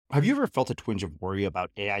Have you ever felt a twinge of worry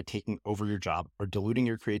about AI taking over your job or diluting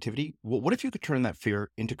your creativity? Well, what if you could turn that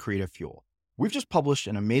fear into creative fuel? We've just published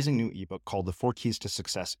an amazing new ebook called The Four Keys to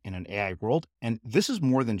Success in an AI World, and this is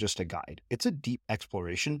more than just a guide. It's a deep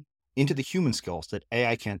exploration into the human skills that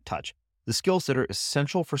AI can't touch, the skills that are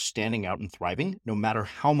essential for standing out and thriving, no matter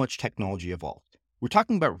how much technology evolves. We're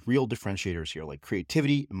talking about real differentiators here, like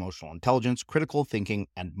creativity, emotional intelligence, critical thinking,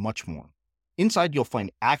 and much more. Inside, you'll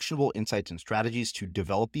find actionable insights and strategies to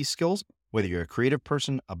develop these skills, whether you're a creative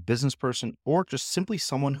person, a business person, or just simply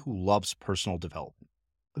someone who loves personal development.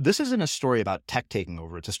 This isn't a story about tech taking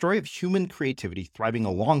over. It's a story of human creativity thriving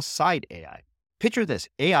alongside AI. Picture this,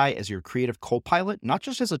 AI as your creative co-pilot, not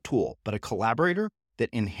just as a tool, but a collaborator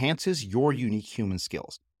that enhances your unique human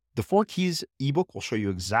skills. The Four Keys ebook will show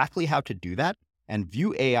you exactly how to do that and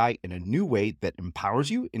view AI in a new way that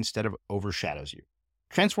empowers you instead of overshadows you.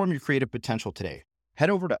 Transform your creative potential today. Head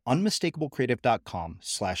over to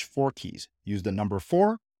unmistakablecreative.com/4keys. Use the number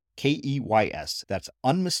 4, KEYS. That's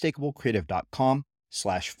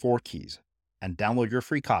unmistakablecreative.com/4keys and download your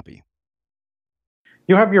free copy.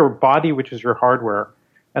 You have your body, which is your hardware,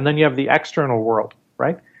 and then you have the external world,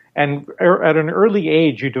 right? And at an early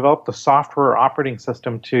age, you develop the software operating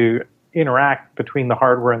system to interact between the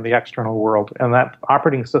hardware and the external world. And that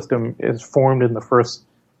operating system is formed in the first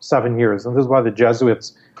 7 years. And this is why the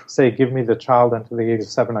Jesuits say, give me the child until the age of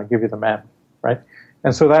 7, I'll give you the man, right?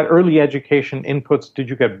 And so that early education inputs, did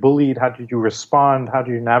you get bullied? How did you respond? How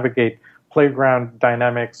did you navigate playground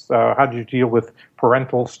dynamics? How did you deal with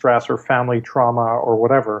parental stress or family trauma or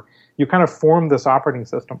whatever? You kind of form this operating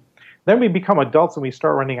system. Then we become adults and we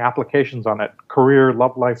start running applications on it. Career,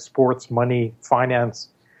 love life, sports, money, finance.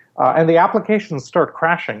 And the applications start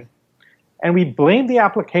crashing. And we blame the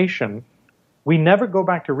application. We never go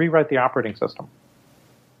back to rewrite the operating system.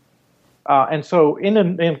 And so in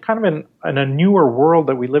a newer world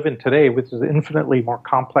that we live in today, which is infinitely more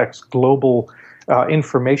complex, global,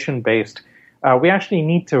 information-based, we actually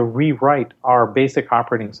need to rewrite our basic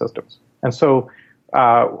operating systems. And so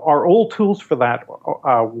our old tools for that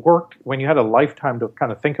worked when you had a lifetime to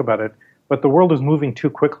kind of think about it, but the world is moving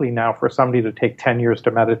too quickly now for somebody to take 10 years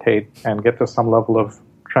to meditate and get to some level of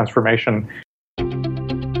transformation.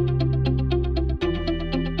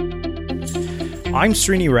 I'm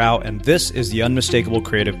Srini Rao, and this is the Unmistakable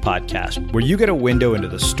Creative Podcast, where you get a window into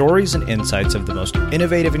the stories and insights of the most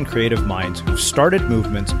innovative and creative minds who've started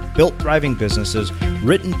movements, built thriving businesses,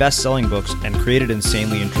 written best-selling books, and created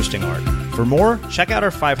insanely interesting art. For more, check out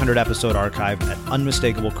our 500-episode archive at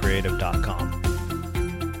unmistakablecreative.com.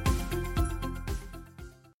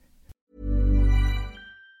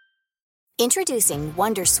 Introducing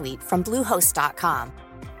Wondersuite from Bluehost.com.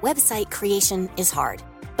 Website creation is hard.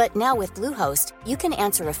 But now with Bluehost, you can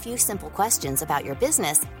answer a few simple questions about your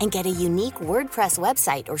business and get a unique WordPress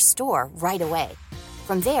website or store right away.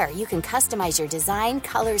 From there, you can customize your design,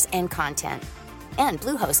 colors, and content. And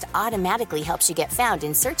Bluehost automatically helps you get found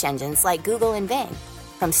in search engines like Google and Bing.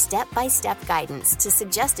 From step-by-step guidance to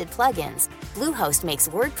suggested plugins, Bluehost makes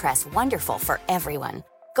WordPress wonderful for everyone.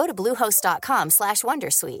 Go to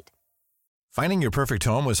bluehost.com/wondersuite. Finding your perfect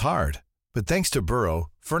home was hard, but thanks to Burrow,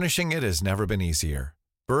 furnishing it has never been easier.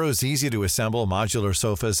 Burrow's easy-to-assemble modular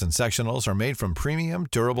sofas and sectionals are made from premium,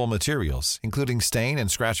 durable materials, including stain and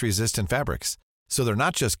scratch-resistant fabrics. So they're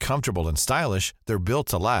not just comfortable and stylish, they're built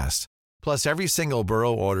to last. Plus, every single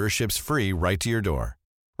Burrow order ships free right to your door.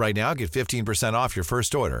 Right now, get 15% off your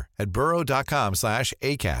first order at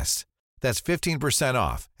burrow.com/ACAST. That's 15%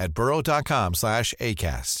 off at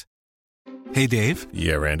burrow.com/ACAST. Hey, Dave.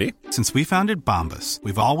 Yeah, Randy. Since we founded Bombas,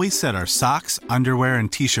 we've always said our socks, underwear, and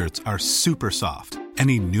T-shirts are super soft.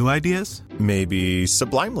 Any new ideas? Maybe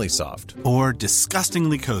sublimely soft. Or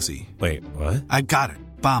disgustingly cozy. Wait, what? I got it.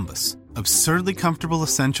 Bombas. Absurdly comfortable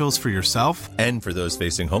essentials for yourself and for those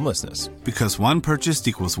facing homelessness. Because one purchased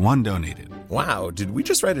equals one donated. Wow, did we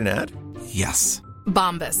just write an ad? Yes.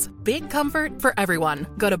 Bombas. Big comfort for everyone.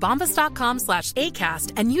 Go to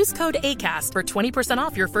bombas.com/ACAST and use code ACAST for 20%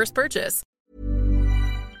 off your first purchase.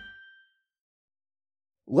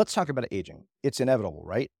 Let's talk about aging. It's inevitable,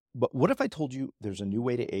 right? But what if I told you there's a new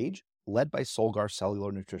way to age, led by Solgar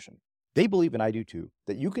Cellular Nutrition? They believe, and I do too,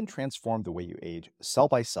 that you can transform the way you age cell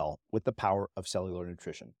by cell with the power of cellular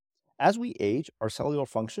nutrition. As we age, our cellular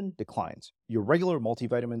function declines. Your regular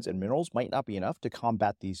multivitamins and minerals might not be enough to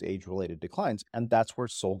combat these age-related declines, and that's where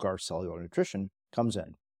Solgar Cellular Nutrition comes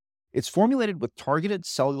in. It's formulated with targeted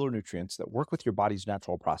cellular nutrients that work with your body's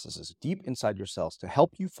natural processes deep inside your cells to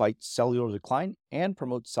help you fight cellular decline and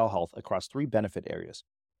promote cell health across 3 benefit areas.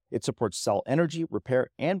 It supports cell energy, repair,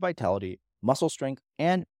 and vitality, muscle strength,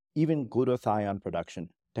 and even glutathione production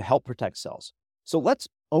to help protect cells. So let's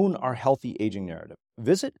own our healthy aging narrative.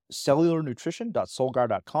 Visit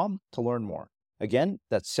cellularnutrition.solgar.com to learn more. Again,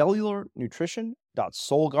 that's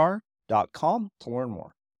cellularnutrition.solgar.com to learn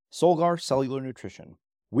more. Solgar Cellular Nutrition.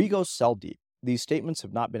 We go cell deep. These statements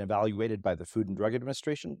have not been evaluated by the Food and Drug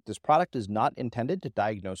Administration. This product is not intended to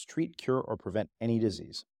diagnose, treat, cure, or prevent any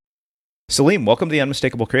disease. Salim, welcome to the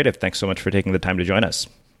Unmistakable Creative. Thanks so much for taking the time to join us.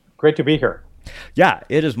 Great to be here. Yeah,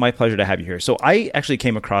 it is my pleasure to have you here. So I actually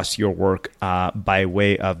came across your work by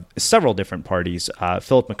way of several different parties.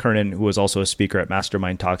 Philip McKernan, who was also a speaker at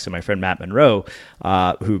Mastermind Talks, and my friend Matt Monroe,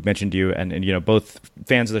 who mentioned you, and you know, both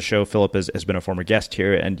fans of the show. Philip has been a former guest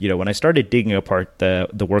here, and you know, when I started digging apart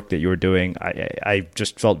the work that you were doing, I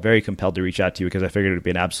just felt very compelled to reach out to you because I figured it would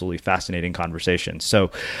be an absolutely fascinating conversation.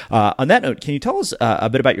 So on that note, can you tell us a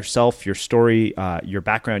bit about yourself, your story, your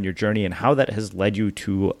background, your journey, and how that has led you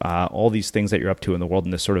to all these things that you're up to in the world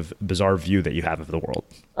and this sort of bizarre view that you have of the world?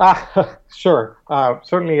 Sure.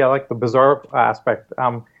 Certainly I like the bizarre aspect.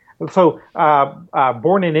 Born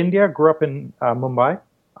in India, grew up in Mumbai,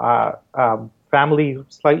 family,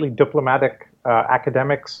 slightly diplomatic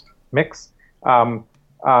academics mix.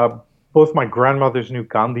 Both my grandmothers knew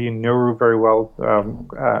Gandhi and Nehru very well,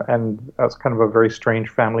 and that's kind of a very strange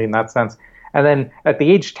family in that sense. And then at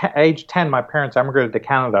the age 10, my parents emigrated to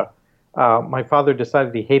Canada. My father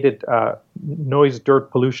decided he hated noise,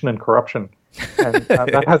 dirt, pollution, and corruption. And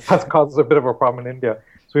that's caused a bit of a problem in India.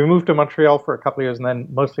 So we moved to Montreal for a couple of years, and then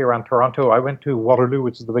mostly around Toronto. I went to Waterloo,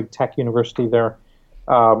 which is the big tech university there,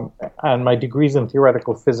 and my degree's in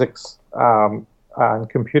theoretical physics and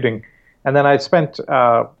computing. And then I spent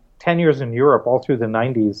 10 years in Europe all through the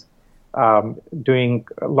 90s doing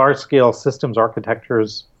large-scale systems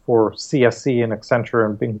architectures for CSC and Accenture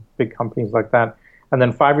and big companies like that. And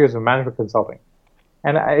then 5 years of management consulting.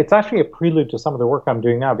 And it's actually a prelude to some of the work I'm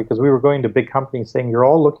doing now, because we were going to big companies saying, you're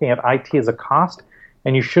all looking at IT as a cost,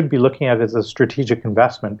 and you should be looking at it as a strategic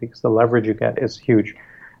investment because the leverage you get is huge.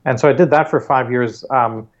 And so I did that for 5 years,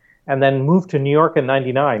 and then moved to New York in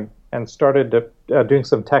 99 and started doing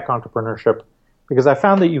some tech entrepreneurship, because I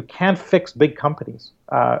found that you can't fix big companies.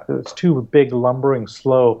 It's too big, lumbering,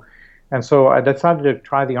 slow. And so I decided to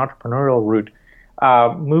try the entrepreneurial route.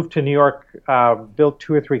 Moved to New York, built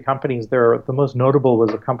 2 or 3 companies there. The most notable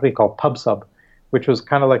was a company called PubSub, which was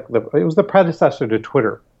kind of like it was the predecessor to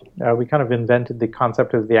Twitter. We kind of invented the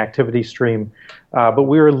concept of the activity stream, but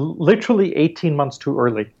we were literally 18 months too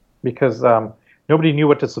early because nobody knew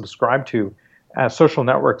what to subscribe to. Social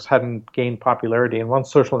networks hadn't gained popularity, and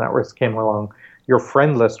once social networks came along, your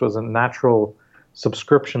friend list was a natural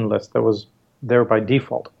subscription list that was there by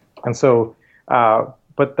default. And so,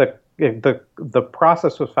 but the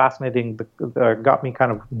process was fascinating. Got me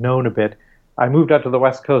kind of known a bit. I moved out to the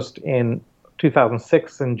West Coast in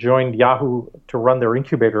 2006 and joined Yahoo to run their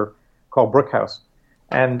incubator called Brookhouse.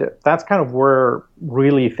 And that's kind of where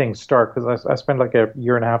really things start, because I spent like a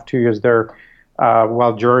year and a half, 2 years there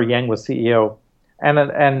while Jerry Yang was CEO.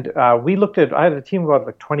 And we looked at, I had a team of about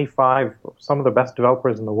like 25, some of the best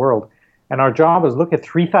developers in the world. And our job is look at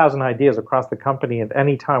 3,000 ideas across the company, and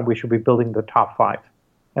any time we should be building the top 5.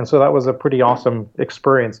 And so that was a pretty awesome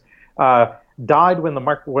experience. Died when the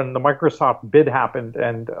Microsoft bid happened,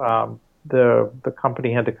 and the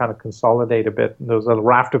company had to kind of consolidate a bit. And there was a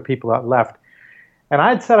raft of people that left. And I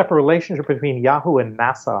had set up a relationship between Yahoo and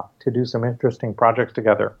NASA to do some interesting projects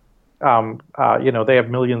together. They have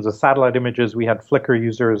millions of satellite images. We had Flickr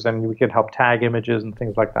users, and we could help tag images and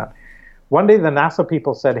things like that. One day, the NASA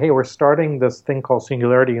people said, hey, we're starting this thing called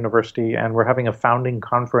Singularity University, and we're having a founding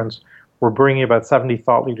conference. We're bringing about 70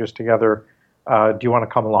 thought leaders together. Do you want to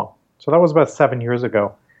come along? So that was about 7 years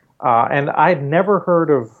ago. And I'd never heard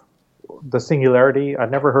of the Singularity.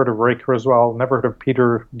 I'd never heard of Ray Kurzweil, never heard of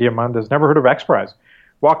Peter Diamandis, never heard of XPRIZE.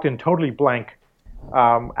 Walked in totally blank,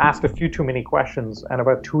 asked a few too many questions, and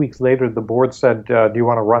about 2 weeks later, the board said, do you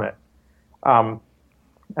want to run it?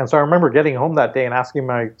 And so I remember getting home that day and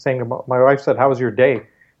saying to my wife said, how was your day?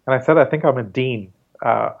 And I said, I think I'm a dean.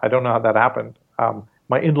 I don't know how that happened.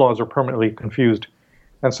 My in-laws are permanently confused.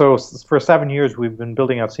 And so for 7 years, we've been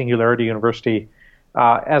building out Singularity University.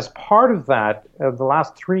 As part of that, the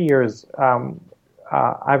last 3 years,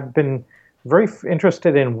 I've been very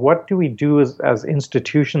interested in what do we do as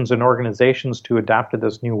institutions and organizations to adapt to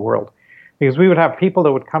this new world. Because we would have people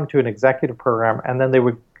that would come to an executive program, and then they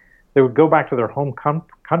would go back to their home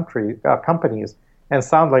companies and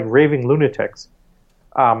sound like raving lunatics.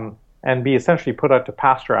 And be essentially put out to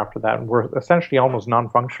pasture after that, and we're essentially almost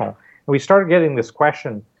non-functional. And we started getting this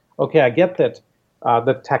question, okay, I get that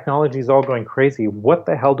the technology is all going crazy. What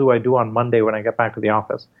the hell do I do on Monday when I get back to the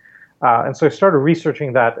office? And so I started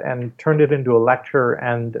researching that and turned it into a lecture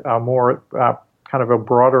and more kind of a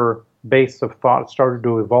broader base of thought started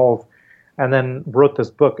to evolve, and then wrote this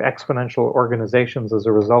book, Exponential Organizations, as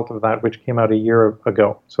a result of that, which came out a year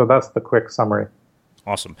ago. So that's the quick summary.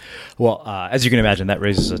 Awesome. Well, as you can imagine, that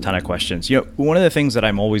raises a ton of questions. One of the things that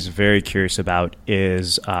I'm always very curious about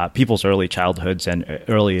is people's early childhoods and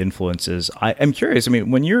early influences. I'm curious. I mean,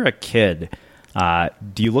 when you're a kid,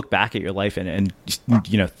 do you look back at your life and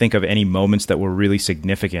think of any moments that were really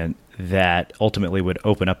significant that ultimately would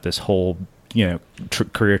open up this whole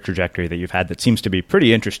career trajectory that you've had that seems to be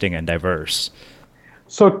pretty interesting and diverse?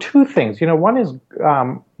 So two things. One is,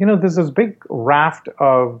 there's this big raft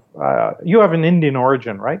of, you have an Indian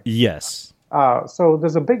origin, right? Yes. So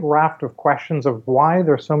there's a big raft of questions of why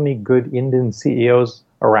there's so many good Indian CEOs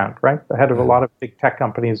around, right? The head of a lot of big tech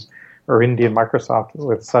companies are Indian, Microsoft,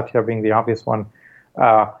 with Satya being the obvious one.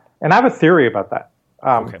 And I have a theory about that,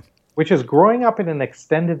 which is growing up in an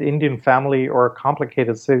extended Indian family or a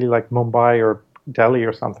complicated city like Mumbai or Delhi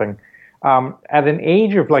or something. At an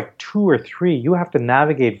age of like 2 or 3, you have to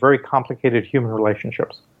navigate very complicated human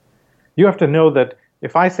relationships. You have to know that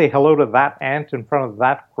if I say hello to that aunt in front of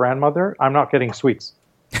that grandmother, I'm not getting sweets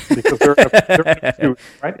because they're in a feud,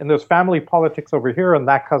 right? And there's family politics over here, and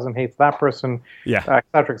that cousin hates that person, et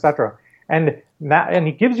cetera, et cetera. And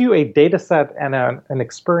he gives you a data set and an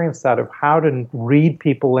experience set of how to read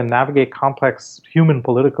people and navigate complex human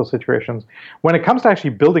political situations. When it comes to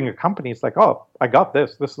actually building a company, it's like, oh, I got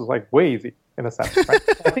this. This is like way easy in a sense. Right?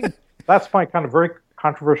 I think that's my kind of very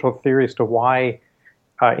controversial theory as to why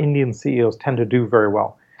Indian CEOs tend to do very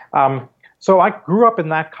well. So I grew up in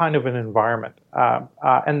that kind of an environment.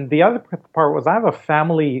 And the other part was I have a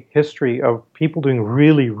family history of people doing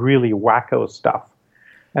really, really wacko stuff.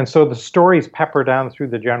 And so the stories pepper down through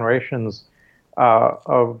the generations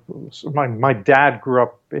of my dad grew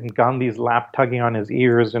up in Gandhi's lap, tugging on his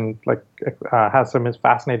ears, and has some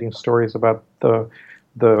fascinating stories about the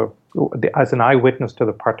as an eyewitness to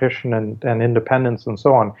the partition and independence and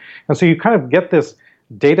so on. And so you kind of get this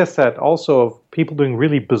data set also of people doing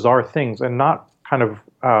really bizarre things and not kind of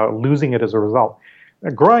losing it as a result.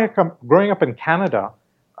 Growing up in Canada.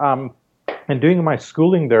 And doing my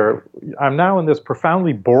schooling there, I'm now in this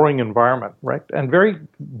profoundly boring environment, right? And very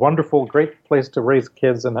wonderful, great place to raise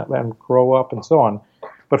kids and grow up and so on.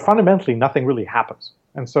 But fundamentally, nothing really happens.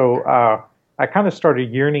 And so I kind of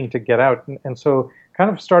started yearning to get out. And so kind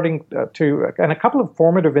of starting and a couple of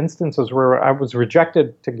formative instances where I was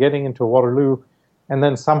rejected to getting into Waterloo, and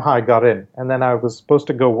then somehow I got in. And then I was supposed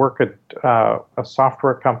to go work at a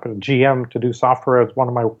software company, GM, to do software as one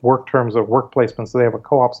of my work terms of work placements. So they have a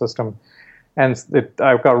co-op system. And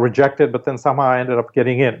I got rejected, but then somehow I ended up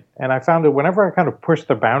getting in. And I found that whenever I kind of pushed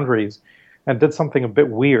the boundaries and did something a bit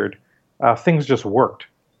weird, things just worked.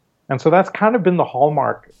 And so that's kind of been the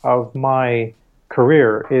hallmark of my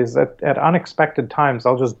career, is at unexpected times,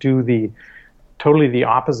 I'll just do totally the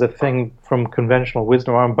opposite thing from conventional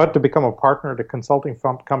wisdom. I'm about to become a partner at a consulting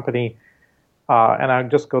company, and I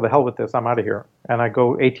just go, the hell with this, I'm out of here. And I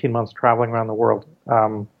go 18 months traveling around the world,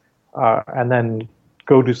 and then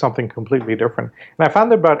go do something completely different. And I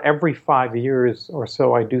found that about every 5 years or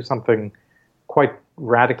so, I do something quite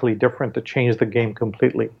radically different to change the game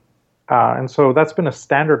completely. And so that's been a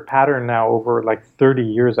standard pattern now over like 30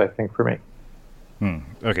 years, I think, for me.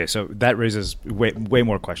 Okay, so that raises way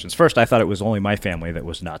more questions. First, I thought it was only my family that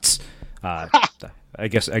was nuts. I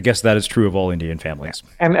guess that is true of all Indian families.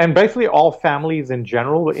 And basically all families in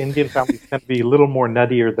general, Indian families tend to be a little more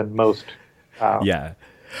nuttier than most. Yeah.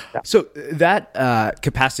 So that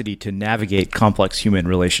capacity to navigate complex human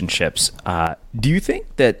relationships, do you think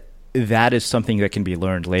that is something that can be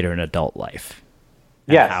learned later in adult life?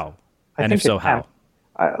 And yes. How? And if so, how?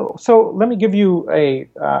 So let me give you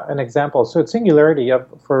an example. So at Singularity, I'm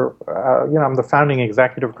the founding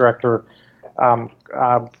executive director,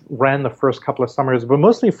 ran the first couple of summers, but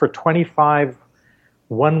mostly for 25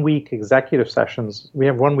 one-week executive sessions. We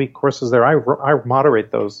have one-week courses there. I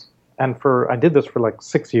moderate those. And I did this for like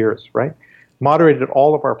 6 years, right? Moderated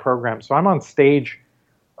all of our programs. So I'm on stage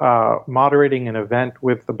moderating an event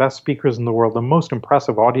with the best speakers in the world, the most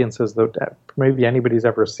impressive audiences that maybe anybody's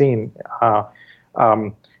ever seen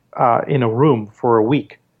in a room for a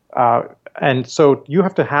week. And so you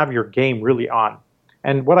have to have your game really on.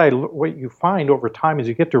 And what you find over time is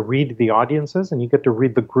you get to read the audiences and you get to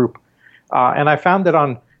read the group. And I found that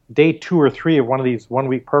on day 2 or 3 of one of these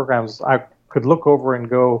one-week programs, I could look over and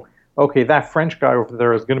go, okay, that French guy over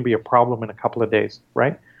there is going to be a problem in a couple of days,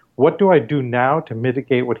 right? What do I do now to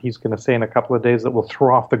mitigate what he's going to say in a couple of days that will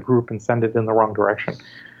throw off the group and send it in the wrong direction?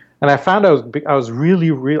 And I found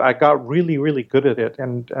I got really, really good at it.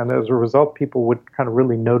 And as a result, people would kind of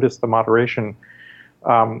really notice the moderation.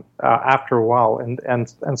 after a while, and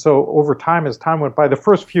so over time, as time went by, the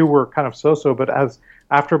first few were kind of so-so, but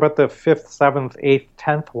after about the 5th, 7th, 8th,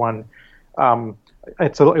 10th one,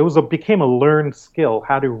 became a learned skill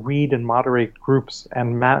how to read and moderate groups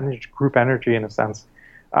and manage group energy in a sense,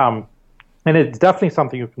 and it's definitely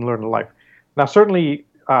something you can learn in life. Now, certainly,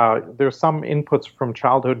 there's some inputs from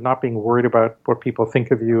childhood, not being worried about what people think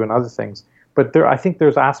of you and other things. But I think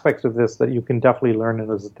there's aspects of this that you can definitely learn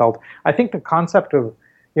as an adult. I think the concept of,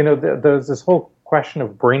 there's this whole question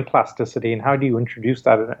of brain plasticity and how do you introduce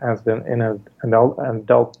that in an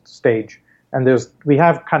adult stage. And we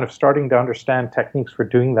have kind of starting to understand techniques for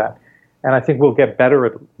doing that. And I think we'll get better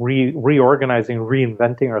at reorganizing,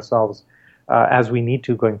 reinventing ourselves as we need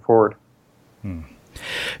to going forward.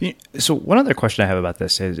 So one other question I have about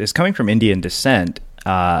this is coming from Indian descent.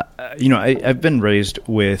 I've been raised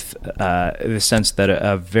with the sense that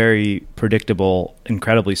a very predictable,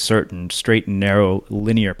 incredibly certain, straight and narrow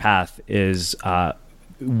linear path is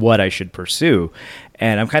what I should pursue.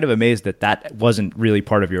 And I'm kind of amazed that wasn't really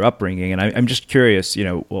part of your upbringing. And I'm just curious,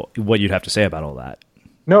 what you'd have to say about all that.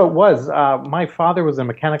 No, it was. My father was a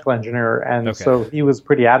mechanical engineer, and so he was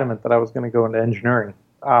pretty adamant that I was going to go into engineering.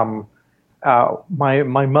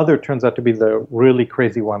 My mother turns out to be the really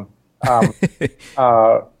crazy one.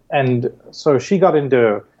 And so she got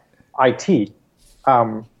into IT,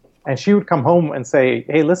 and she would come home and say,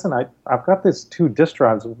 "Hey, listen, I've got these 2 disk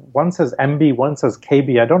drives. One says MB, one says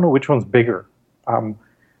KB. I don't know which one's bigger,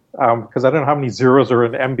 because I don't know how many zeros are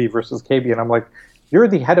in MB versus KB." And I'm like, "You're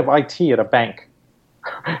the head of IT at a bank,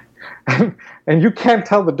 and you can't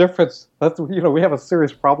tell the difference. We have a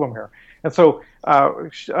serious problem here." And so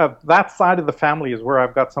that side of the family is where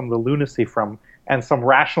I've got some of the lunacy from, and some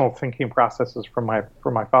rational thinking processes from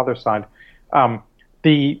my father's side.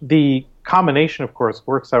 The combination, of course,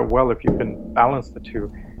 works out well if you can balance the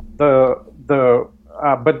two. But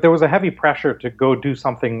there was a heavy pressure to go do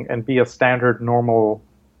something and be a standard, normal,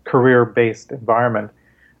 career-based environment,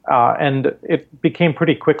 and it became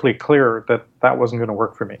pretty quickly clear that wasn't going to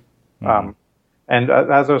work for me. Mm-hmm. And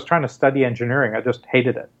as I was trying to study engineering, I just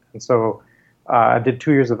hated it, and so I did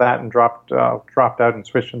 2 years of that and dropped out and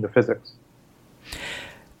switched into physics.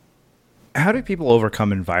 How do people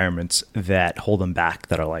overcome environments that hold them back,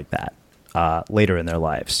 that are like that later in their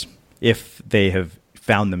lives, if they have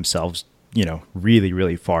found themselves, really,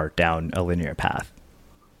 really far down a linear path?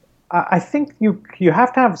 I think you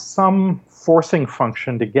have to have some forcing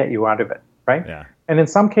function to get you out of it, right? Yeah. And in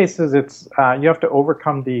some cases, it's you have to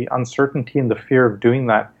overcome the uncertainty and the fear of doing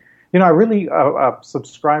that. I really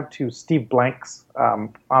subscribe to Steve Blank's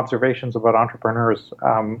observations about entrepreneurs.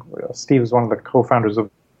 Steve is one of the co-founders of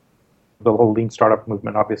the whole lean startup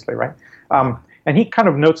movement, obviously, right? And he kind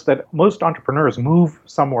of notes that most entrepreneurs move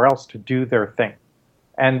somewhere else to do their thing.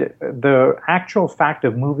 And the actual fact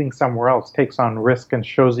of moving somewhere else takes on risk and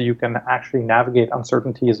shows that you can actually navigate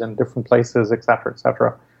uncertainties in different places, et cetera, et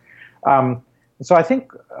cetera. So I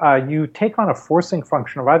think you take on a forcing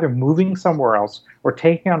function of either moving somewhere else or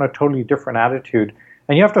taking on a totally different attitude,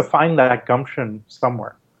 and you have to find that gumption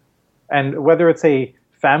somewhere. And whether it's a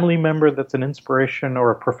family member that's an inspiration or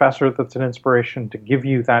a professor that's an inspiration to give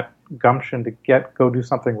you that gumption to go do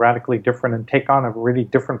something radically different and take on a really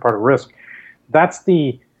different part of risk, that's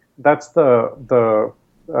the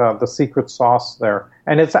secret sauce there.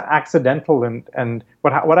 And it's accidental. And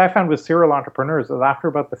what I found with serial entrepreneurs is after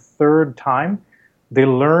about the 3rd time, they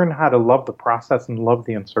learn how to love the process and love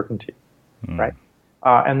the uncertainty, right?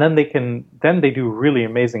 And then they do really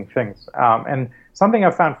amazing things. And something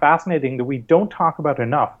I found fascinating that we don't talk about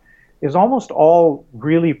enough is almost all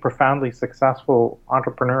really profoundly successful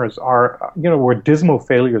entrepreneurs were dismal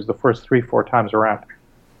failures the first 3-4 times around.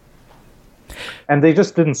 And they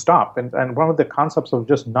just didn't stop. And one of the concepts of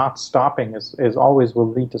just not stopping is always will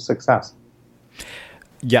lead to success.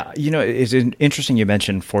 Yeah, it's interesting you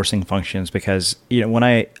mentioned forcing functions because, when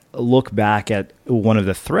I look back at one of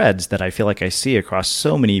the threads that I feel like I see across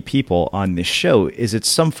so many people on this show is it's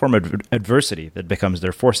some form of adversity that becomes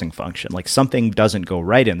their forcing function. Like something doesn't go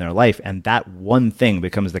right in their life, and that one thing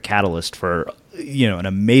becomes the catalyst for, an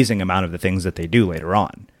amazing amount of the things that they do later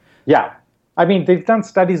on. Yeah. I mean, they've done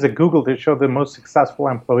studies at Google that show the most successful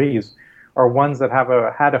employees are ones that have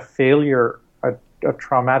had a failure, a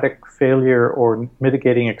traumatic failure or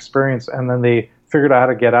mitigating experience, and then they figured out how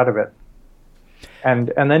to get out of it.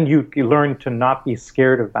 And then you learn to not be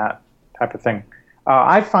scared of that type of thing.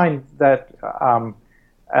 I find that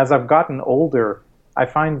as I've gotten older, I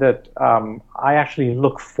find that I actually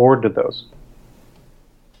look forward to those.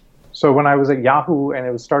 So when I was at Yahoo and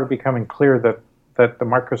it started becoming clear that the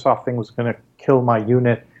Microsoft thing was going to kill my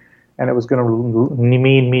unit and it was going to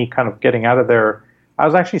mean me kind of getting out of there, I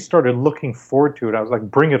was actually started looking forward to it. I was like,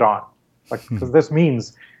 bring it on, like, because this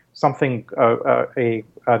means something, a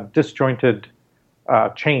disjointed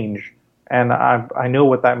change, and I know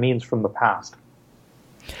what that means from the past.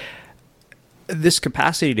 This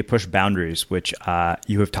capacity to push boundaries, which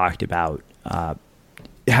you have talked about,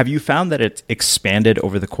 have you found that it's expanded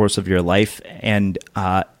over the course of your life? And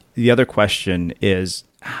the other question is,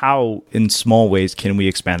 how, in small ways, can we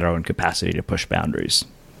expand our own capacity to push boundaries?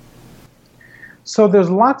 So there's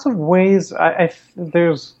lots of ways.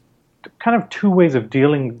 There's kind of two ways of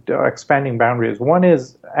expanding boundaries. One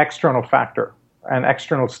is external factor and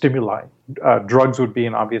external stimuli. Drugs would be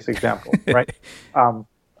an obvious example, right?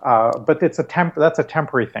 But that's a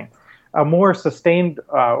temporary thing. A more sustained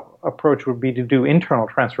approach would be to do internal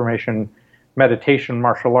transformation, meditation,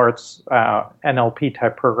 martial arts, NLP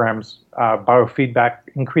type programs, biofeedback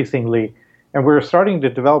increasingly. And we're starting to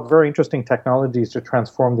develop very interesting technologies to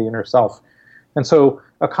transform the inner self. And so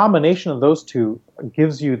a combination of those two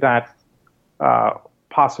gives you that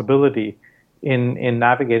possibility in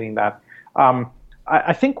navigating that.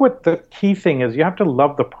 I think what the key thing is, you have to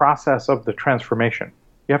love the process of the transformation.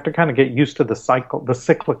 You have to kind of get used to the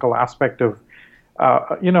cyclical aspect of,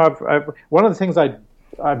 one of the things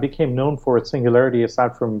I became known for at Singularity,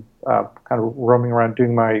 aside from kind of roaming around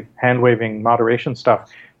doing my hand-waving moderation stuff,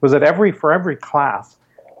 was that for every class,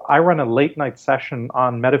 I run a late-night session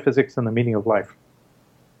on metaphysics and the meaning of life.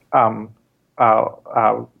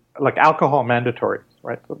 Like alcohol mandatory,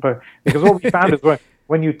 right? But because what we found is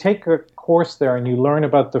when you take a course there and you learn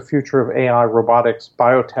about the future of AI, robotics,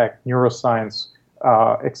 biotech, neuroscience,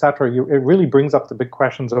 etc., it really brings up the big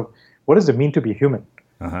questions of what does it mean to be human,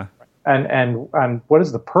 and what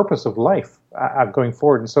is the purpose of life going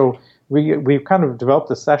forward. And so we've kind of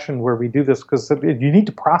developed a session where we do this because you need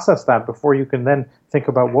to process that before you can then think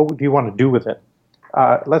about what do you want to do with it.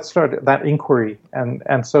 Let's start that inquiry,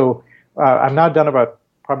 and so I've now done about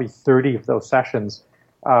probably 30 of those sessions.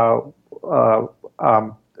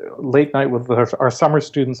 Late night with our summer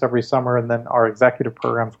students every summer, and then our executive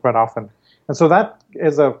programs quite often. And so that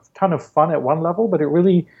is a ton of fun at one level, but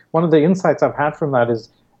one of the insights I've had from that is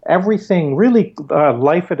everything really,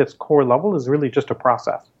 life at its core level is really just a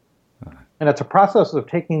process. And it's a process of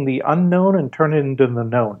taking the unknown and turn it into the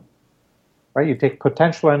known, right? You take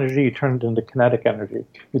potential energy, you turn it into kinetic energy.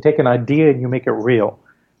 You take an idea and you make it real.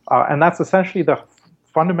 And that's essentially the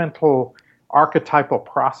fundamental archetypal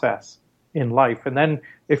process in life. And then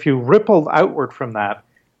if you ripple outward from that,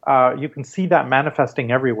 you can see that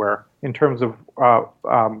manifesting everywhere in terms of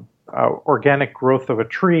organic growth of a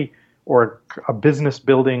tree or a business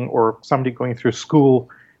building or somebody going through school.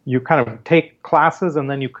 You kind of take classes and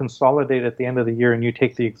then you consolidate at the end of the year and you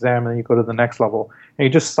take the exam and you go to the next level. And you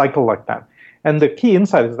just cycle like that. And the key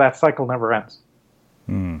insight is that cycle never ends.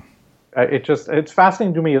 It's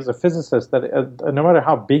fascinating to me as a physicist that no matter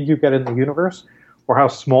how big you get in the universe or how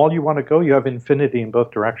small you want to go, you have infinity in both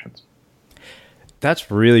directions.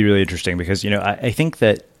 That's really, really interesting because, I think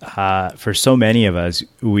that for so many of us,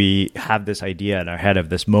 we have this idea in our head of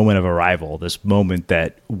this moment of arrival, this moment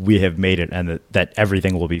that we have made it and that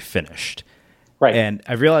everything will be finished. Right. And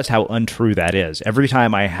I realized how untrue that is. Every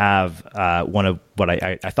time I have one of what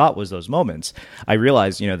I thought was those moments, I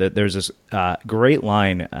realized, that there's this great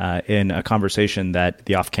line in a conversation that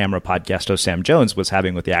the off-camera podcast host Sam Jones was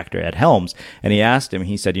having with the actor Ed Helms. And he asked him,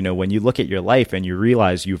 he said, when you look at your life and you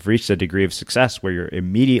realize you've reached a degree of success where you're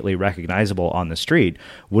immediately recognizable on the street,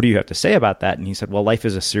 what do you have to say about that? And he said, well, life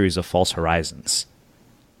is a series of false horizons.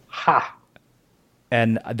 Ha!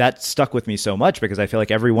 And that stuck with me so much because I feel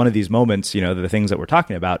like every one of these moments, the things that we're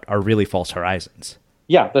talking about are really false horizons.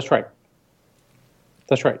 Yeah, that's right.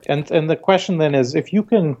 That's right. And the question then is, if you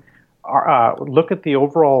can look at the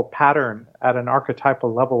overall pattern at an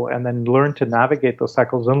archetypal level and then learn to navigate those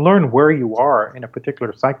cycles and learn where you are in a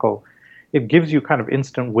particular cycle, it gives you kind of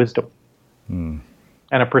instant wisdom and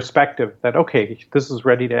a perspective that, okay, this is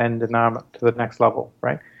ready to end and now I'm to the next level,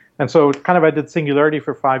 right? And so kind of I did Singularity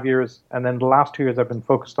for 5 years, and then the last 2 years I've been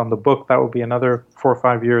focused on the book. That will be another 4 or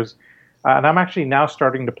 5 years. And I'm actually now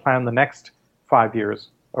starting to plan the next 5 years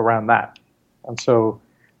around that. And so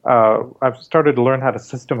I've started to learn how to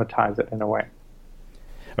systematize it in a way.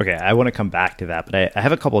 Okay, I want to come back to that, but I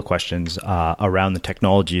have a couple of questions around the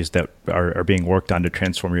technologies that are being worked on to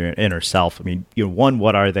transform your inner self. I mean, one,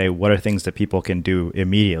 what are they? What are things that people can do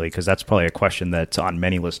immediately? Because that's probably a question that's on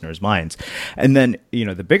many listeners' minds. And then,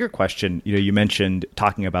 the bigger question, you mentioned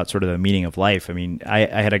talking about sort of the meaning of life. I mean, I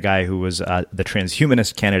had a guy who was the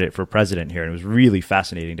transhumanist candidate for president here, and it was really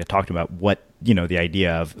fascinating to talk to him about what the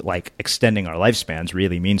idea of like extending our lifespans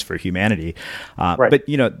really means for humanity. Right. But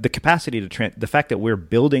the capacity to the fact that we're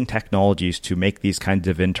building technologies to make these kinds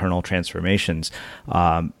of internal transformations.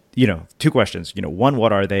 Two questions. One,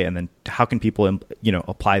 what are they, and then how can people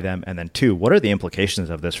apply them, and then two, what are the implications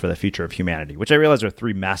of this for the future of humanity? Which I realize are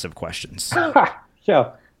three massive questions.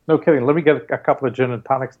 Yeah, no kidding. Let me get a couple of gin and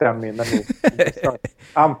tonics down me, and then we'll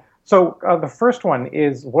start. So the first one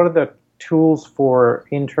is, what are the tools for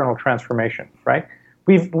internal transformation? Right?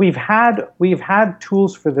 We've had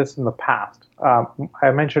tools for this in the past.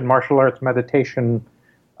 I mentioned martial arts, meditation,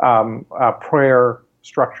 prayer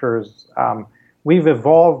structures. We've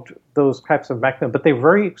evolved those types of mechanisms, but they're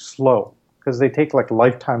very slow because they take like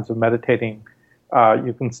lifetimes of meditating.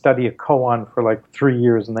 You can study a koan for like 3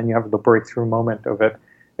 years, and then you have the breakthrough moment of it,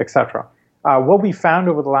 etc. What we found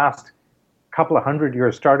over the last couple of hundred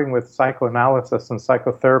years, starting with psychoanalysis and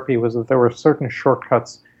psychotherapy, was that there were certain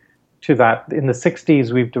shortcuts to that. In the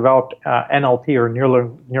 60s, we've developed NLP, or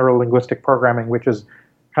neuro-linguistic programming, which is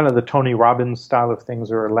kind of the Tony Robbins style of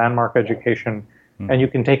things, or landmark education, and you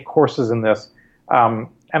can take courses in this.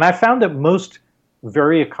 And I found that most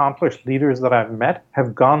very accomplished leaders that I've met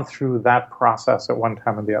have gone through that process at one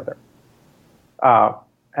time or the other.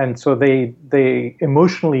 And so they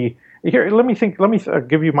emotionally, here, let me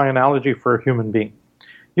give you my analogy for a human being.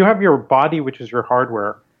 You have your body, which is your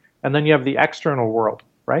hardware, and then you have the external world,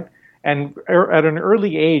 right? And at an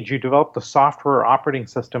early age, you develop the software operating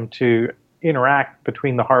system to interact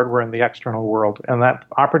between the hardware and the external world. And that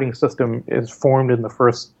operating system is formed in the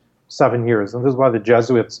first 7 years. And this is why the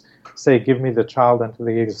Jesuits say, give me the child until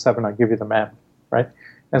the age of 7, I give you the man, right?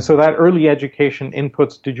 And so that early education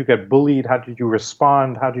inputs, did you get bullied? How did you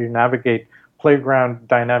respond? How did you navigate playground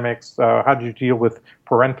dynamics? How did you deal with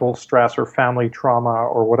parental stress or family trauma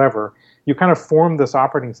or whatever? You kind of form this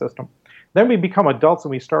operating system. Then we become adults and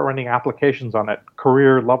we start running applications on it: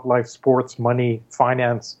 career, love life, sports, money,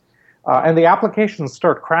 finance. And the applications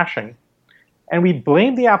start crashing. And we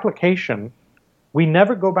blame the application. We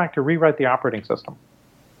never go back to rewrite the operating system.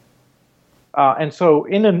 And so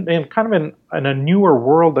in a newer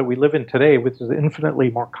world that we live in today, which is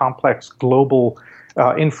infinitely more complex, global,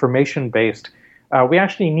 information-based, we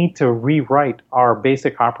actually need to rewrite our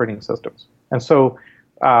basic operating systems. And so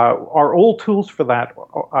our old tools for that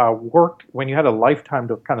worked when you had a lifetime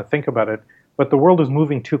to kind of think about it, but the world is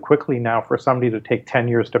moving too quickly now for somebody to take 10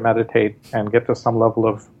 years to meditate and get to some level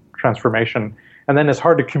of transformation. And then it's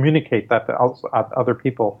hard to communicate that to other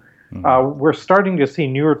people. We're starting to see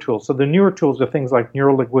newer tools. So the newer tools are things like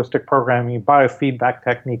neuro-linguistic programming, biofeedback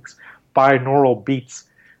techniques, binaural beats.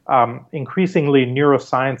 Increasingly,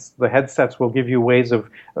 neuroscience, the headsets will give you ways of.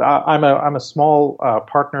 I'm a small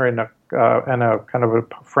partner and a kind of a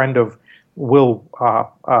friend of Will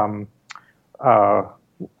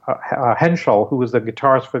Henschel, who was the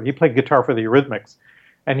guitarist he played guitar for the Eurythmics,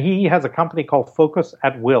 and he has a company called Focus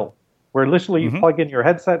at Will, where literally you plug in your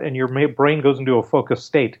headset and your brain goes into a focus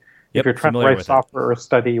state. If you're trying to write software or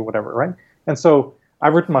study or whatever, right? And so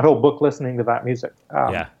I've written my whole book listening to that music.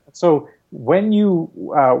 So when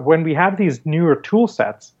we have these newer tool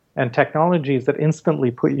sets and technologies that instantly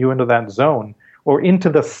put you into that zone or into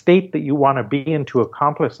the state that you want to be in to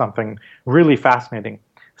accomplish something really fascinating.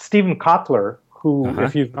 Stephen Kotler, who,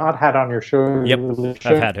 if you've not had on your show, I've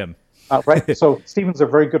had him. Right. So Stephen's a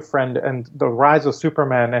very good friend, and the rise of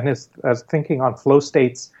Superman and his thinking on flow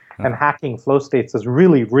states and hacking flow states is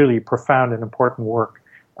really, really profound and important work.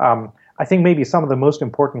 I think maybe some of the most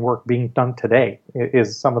important work being done today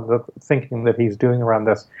is some of the thinking that he's doing around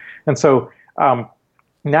this. And so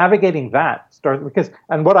navigating that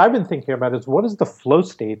and what I've been thinking about is, what is the flow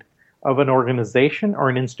state of an organization or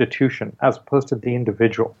an institution as opposed to the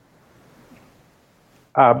individual?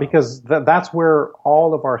 Because that's where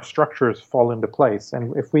all of our structures fall into place.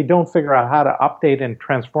 And if we don't figure out how to update and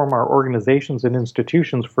transform our organizations and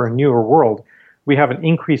institutions for a newer world, we have an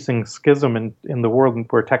increasing schism in the world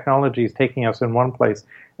where technology is taking us in one place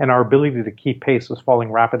and our ability to keep pace is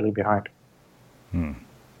falling rapidly behind.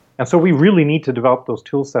 And so we really need to develop those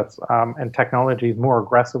tool sets and technologies more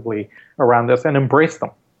aggressively around this and embrace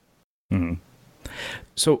them.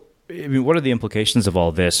 So, I mean, what are the implications of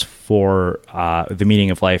all this for the meaning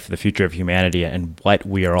of life, the future of humanity, and what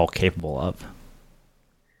we are all capable of?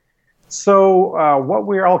 So what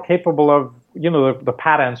we're all capable of, the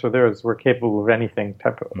pat answer there is we're capable of anything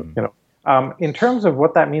type of, in terms of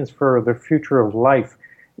what that means for the future of life,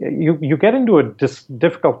 you get into a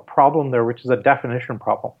difficult problem there, which is a definition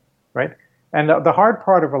problem, right? And the hard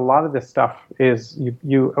part of a lot of this stuff is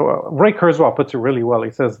Ray Kurzweil puts it really well.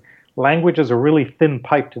 He says, language is a really thin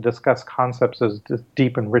pipe to discuss concepts as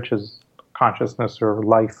deep and rich as consciousness or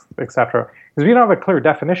life, etc. Because we don't have a clear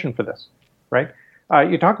definition for this, right?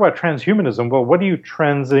 You talk about transhumanism. Well,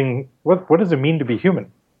 what does it mean to be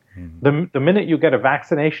human? Mm-hmm. The minute you get a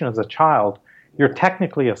vaccination as a child, you're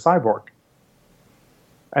technically a cyborg.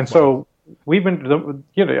 And so we've been,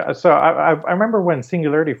 so I remember when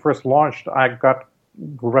Singularity first launched, I got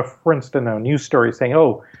referenced in a news story saying,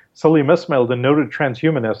 oh, Salim Ismail, the noted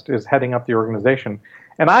transhumanist, is heading up the organization.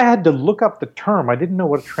 And I had to look up the term. I didn't know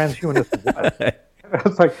what a transhumanist was. I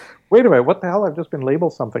was like, wait a minute, what the hell? I've just been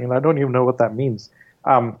labeled something, and I don't even know what that means.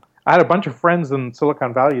 I had a bunch of friends in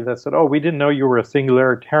Silicon Valley that said, oh, we didn't know you were a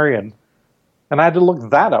singularitarian. And I had to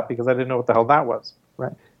look that up because I didn't know what the hell that was,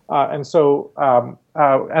 right? And so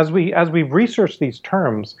as we've researched these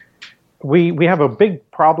terms, we have a big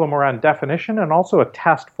problem around definition and also a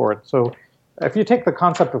test for it. So if you take the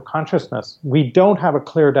concept of consciousness, we don't have a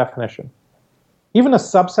clear definition. Even a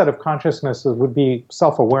subset of consciousnesses would be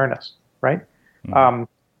self-awareness, right?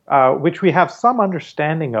 Mm-hmm. Which we have some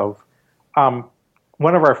understanding of.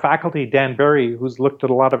 One of our faculty, Dan Berry, who's looked at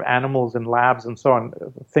a lot of animals in labs and so on,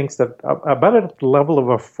 thinks that about at the level of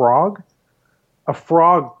a frog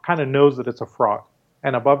kind of knows that it's a frog.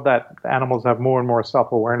 And above that, animals have more and more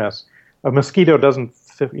self-awareness. A mosquito doesn't,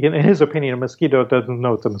 in his opinion, a mosquito doesn't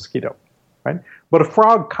know it's a mosquito, right? But a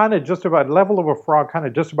frog kind of just about, level of a frog kind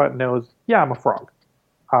of just about knows, yeah, I'm a frog.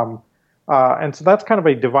 And so that's kind of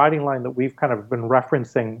a dividing line that we've kind of been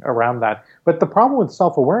referencing around that. But the problem with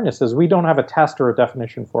self-awareness is we don't have a test or a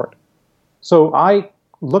definition for it. So I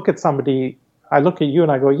look at somebody, I look at you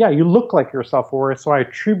and I go, yeah, you look like you're self-aware, so I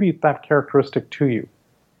attribute that characteristic to you.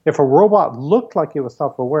 If a robot looked like it was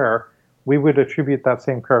self-aware, we would attribute that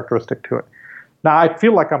same characteristic to it. Now, I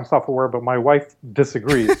feel like I'm self-aware, but my wife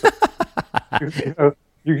disagrees. So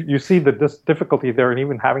you see the difficulty there in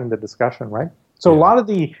even having the discussion, right? So a lot of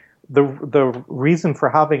the reason for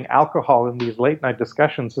having alcohol in these late night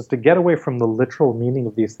discussions is to get away from the literal meaning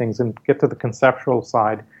of these things and get to the conceptual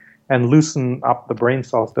side and loosen up the brain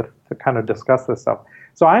cells to kind of discuss this stuff.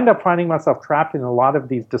 So I end up finding myself trapped in a lot of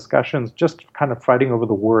these discussions, just kind of fighting over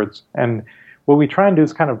the words. And what we try and do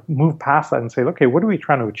is kind of move past that and say, okay, what are we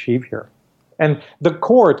trying to achieve here? And the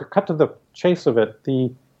core, to cut to the chase of it,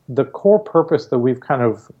 the core purpose that we've kind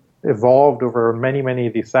of evolved over many, many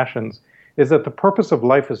of these sessions is that the purpose of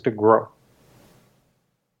life is to grow.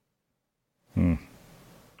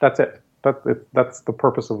 That's it. That's the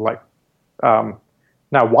purpose of life.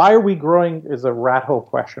 Now, why are we growing is a rat hole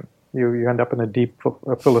question. You end up in a deep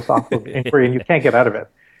philosophical inquiry and you can't get out of it.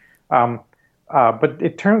 But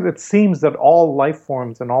it seems that all life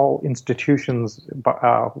forms and all institutions,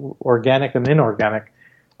 organic and inorganic,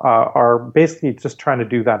 are basically just trying to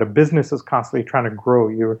do that. A business is constantly trying to grow.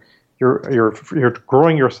 You're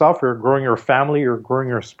growing yourself, you're growing your family, you're growing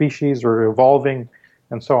your species, or evolving,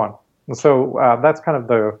 and so on. And so that's kind of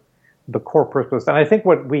the core purpose. And I think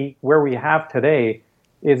where we have today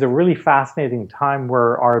is a really fascinating time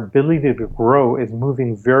where our ability to grow is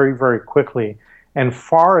moving very, very quickly and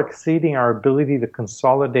far exceeding our ability to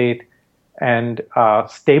consolidate and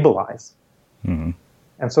stabilize. Mm-hmm.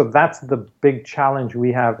 And so that's the big challenge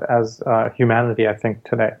we have as humanity, I think,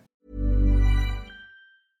 today.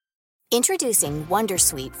 Introducing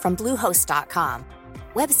Wondersuite from Bluehost.com.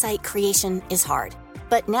 Website creation is hard,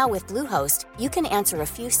 but now with Bluehost, you can answer a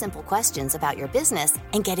few simple questions about your business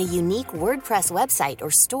and get a unique WordPress website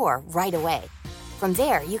or store right away. From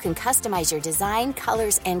there, you can customize your design,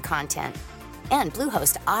 colors, and content. And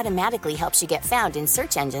Bluehost automatically helps you get found in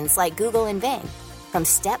search engines like Google and Bing. From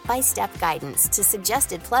step-by-step guidance to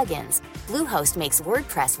suggested plugins, Bluehost makes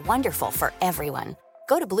WordPress wonderful for everyone.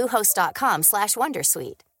 Go to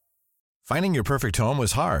Bluehost.com/Wondersuite. Finding your perfect home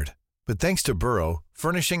was hard, but thanks to Burrow,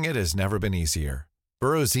 furnishing it has never been easier.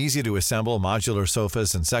 Burrow's easy-to-assemble modular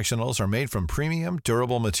sofas and sectionals are made from premium,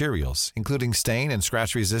 durable materials, including stain and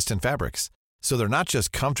scratch-resistant fabrics. So they're not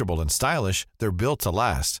just comfortable and stylish, they're built to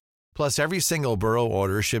last. Plus, every single Burrow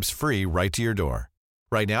order ships free right to your door.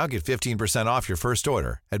 Right now, get 15% off your first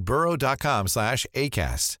order at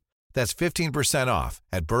burrow.com/ACAST. That's 15% off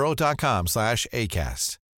at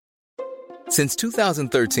burrow.com/ACAST. Since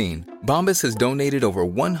 2013, Bombas has donated over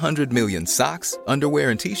 100 million socks, underwear,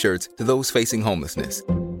 and T-shirts to those facing homelessness.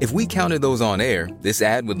 If we counted those on air, this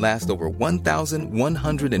ad would last over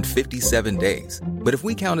 1,157 days. But if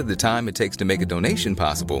we counted the time it takes to make a donation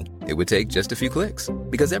possible, it would take just a few clicks.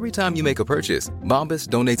 Because every time you make a purchase, Bombas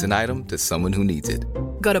donates an item to someone who needs it.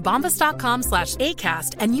 Go to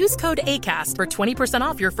bombas.com/ACAST and use code ACAST for 20%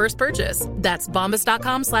 off your first purchase. That's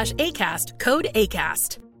bombas.com/ACAST, code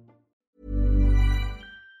ACAST.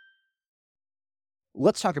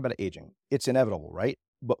 Let's talk about aging. It's inevitable, right?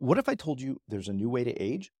 But what if I told you there's a new way to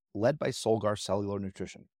age led by Solgar Cellular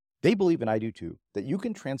Nutrition? They believe, and I do too, that you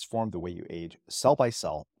can transform the way you age cell by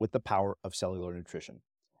cell with the power of cellular nutrition.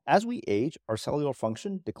 As we age, our cellular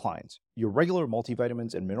function declines. Your regular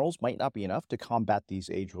multivitamins and minerals might not be enough to combat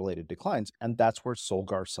these age-related declines, and that's where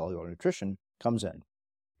Solgar Cellular Nutrition comes in.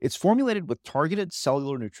 It's formulated with targeted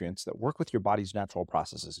cellular nutrients that work with your body's natural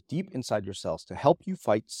processes deep inside your cells to help you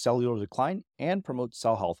fight cellular decline and promote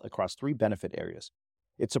cell health across 3 benefit areas.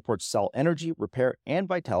 It supports cell energy, repair, and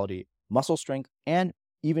vitality, muscle strength, and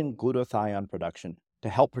even glutathione production to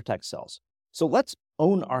help protect cells. So let's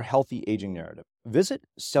own our healthy aging narrative. Visit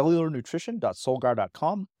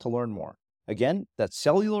cellularnutrition.solgar.com to learn more. Again, that's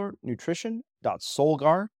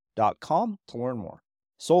cellularnutrition.solgar.com to learn more.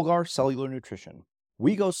 Solgar Cellular Nutrition.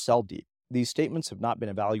 We go cell deep. These statements have not been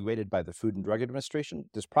evaluated by the Food and Drug Administration.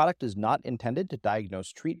 This product is not intended to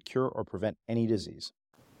diagnose, treat, cure, or prevent any disease.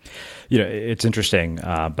 It's interesting.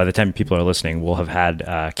 By the time people are listening, we'll have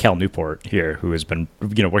had Cal Newport here, who has been,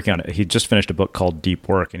 working on it. He just finished a book called Deep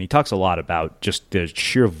Work, and he talks a lot about just the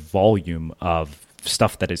sheer volume of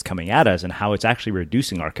stuff that is coming at us and how it's actually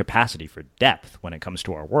reducing our capacity for depth when it comes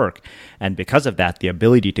to our work. And because of that, the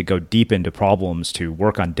ability to go deep into problems, to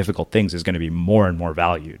work on difficult things, is going to be more and more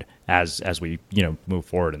valued as we move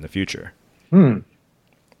forward in the future.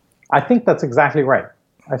 I think that's exactly right.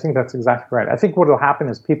 I think what will happen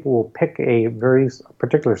is people will pick a very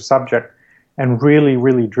particular subject and really,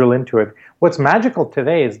 really drill into it. What's magical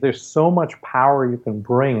today is there's so much power you can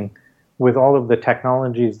bring with all of the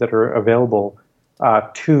technologies that are available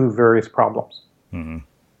to various problems. Mm-hmm.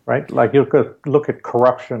 Right? Like you could look at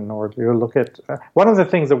corruption, or you look at one of the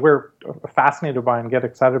things that we're fascinated by and get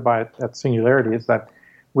excited by at Singularity is that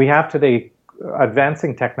we have today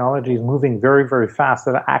advancing technologies moving very, very fast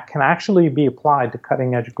that can actually be applied to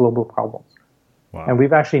cutting-edge global problems. Wow. And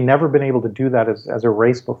we've actually never been able to do that as a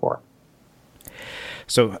race before.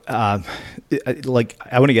 So, I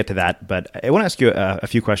want to get to that, but I want to ask you a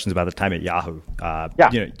few questions about the time at Yahoo.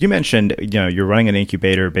 You mentioned, you're running an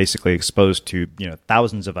incubator, basically exposed to,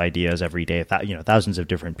 thousands of ideas every day, thousands of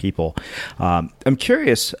different people. I'm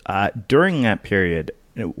curious, during that period,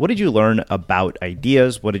 what did you learn about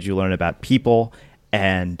ideas? What did you learn about people?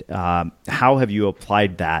 And how have you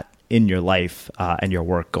applied that in your life and your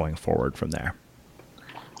work going forward from there?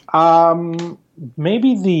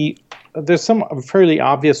 There's some fairly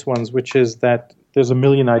obvious ones, which is that there's a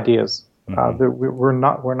million ideas. We're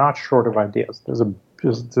not short of ideas.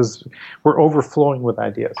 We're overflowing with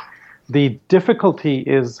ideas. The difficulty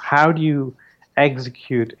is, how do you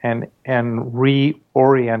execute and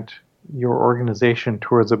reorient your organization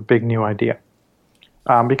towards a big new idea?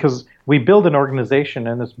 Because we build an organization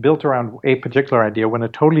and it's built around a particular idea. When a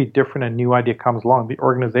totally different and new idea comes along, the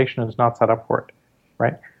organization is not set up for it,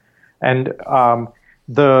 right? And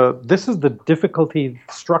this is the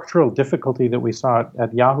structural difficulty that we saw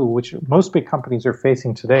at Yahoo, which most big companies are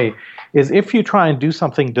facing today, is if you try and do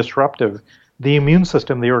something disruptive, the immune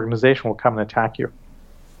system, the organization, will come and attack you.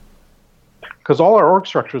 Because all our org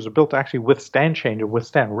structures are built to actually withstand change and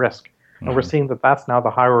withstand risk. Mm-hmm. And we're seeing that that's now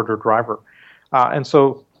the higher order driver. And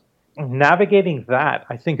so navigating that,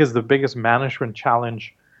 I think, is the biggest management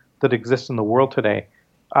challenge that exists in the world today.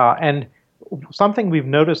 And something we've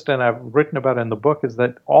noticed, and I've written about in the book, is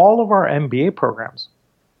that all of our MBA programs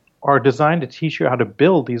are designed to teach you how to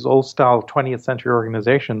build these old-style 20th century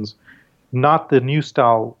organizations, not the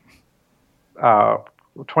new-style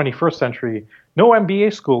 21st century. No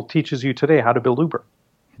MBA school teaches you today how to build Uber.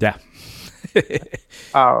 Yeah.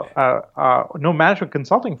 No management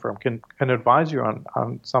consulting firm can advise you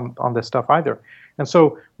on this stuff either. And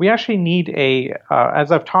so we actually need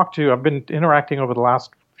as I've been interacting over the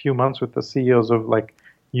last few months with the CEOs of like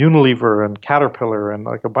Unilever and Caterpillar and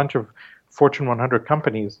like a bunch of Fortune 100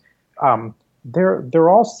 companies. They're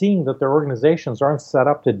all seeing that their organizations aren't set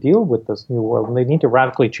up to deal with this new world, and they need to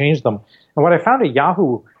radically change them. And what I found at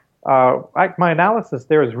Yahoo, my analysis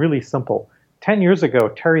there is really simple. 10 years ago,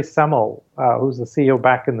 Terry Semel, who's the CEO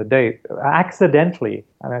back in the day, accidentally,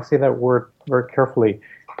 and I say that word very carefully,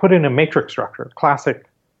 put in a matrix structure, classic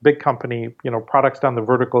big company, products down the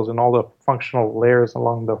verticals and all the functional layers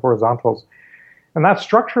along the horizontals. And that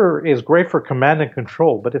structure is great for command and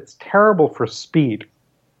control, but it's terrible for speed,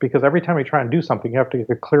 because every time you try and do something, you have to get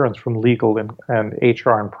a clearance from legal and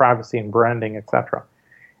HR and privacy and branding, etc.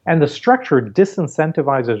 And the structure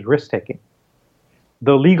disincentivizes risk-taking.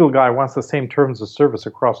 The legal guy wants the same terms of service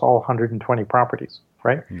across all 120 properties,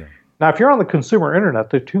 right? Yeah. Now, if you're on the consumer internet,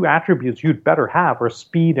 the two attributes you'd better have are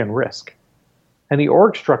speed and risk. And the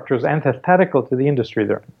org structure is antithetical to the industry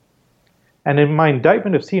they're in. And in my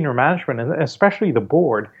indictment of senior management, and especially the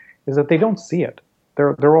board, is that they don't see it.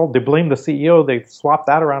 They blame the CEO. They swap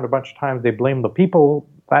that around a bunch of times. They blame the people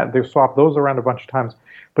that they swap those around a bunch of times.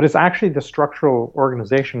 But it's actually the structural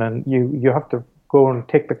organization, and you have to go and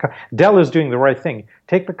take Dell is doing the right thing.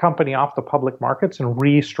 Take the company off the public markets and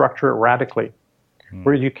restructure it radically.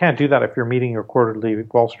 Where you can't do that if you're meeting your quarterly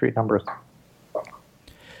Wall Street numbers.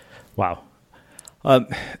 Wow.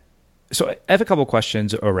 So I have a couple of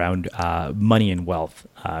questions around money and wealth,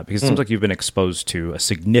 because it seems like you've been exposed to a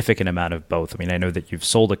significant amount of both. I mean, I know that you've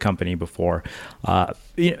sold a company before.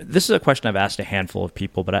 This is a question I've asked a handful of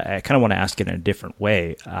people, but I kind of want to ask it in a different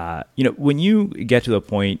way. When you get to the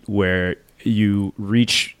point where you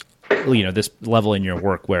reach, this level in your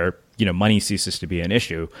work where, money ceases to be an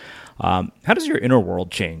issue, how does your inner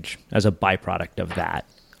world change as a byproduct of that?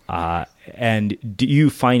 And do you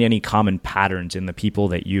find any common patterns in the people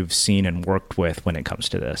that you've seen and worked with when it comes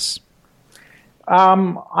to this?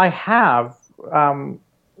 I have.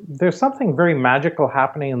 There's something very magical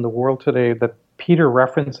happening in the world today that Peter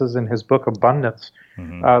references in his book Abundance,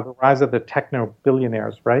 The Rise of the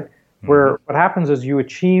Techno-Billionaires, right? Where what happens is you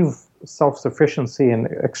achieve self-sufficiency and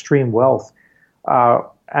extreme wealth.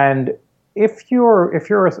 And if you're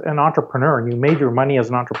an entrepreneur and you made your money as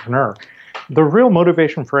an entrepreneur, the real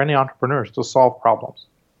motivation for any entrepreneur is to solve problems.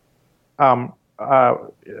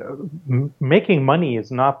 Making money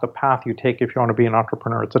is not the path you take if you want to be an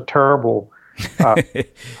entrepreneur. It's a terrible,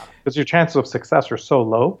 because your chances of success are so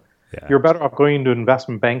low. Yeah. You're better off going into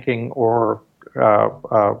investment banking or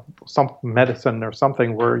some medicine or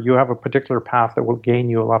something where you have a particular path that will gain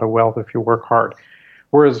you a lot of wealth if you work hard.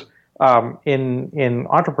 Whereas in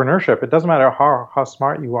entrepreneurship, it doesn't matter how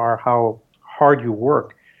smart you are, how hard you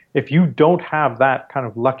work. If you don't have that kind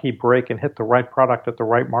of lucky break and hit the right product at the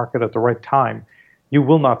right market at the right time, you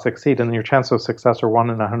will not succeed, and your chance of success are 1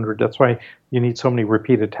 in 100. That's why you need so many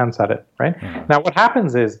repeat attempts at it, right? Now, what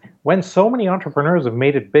happens is when so many entrepreneurs have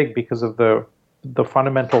made it big because of the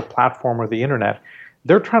fundamental platform or the internet,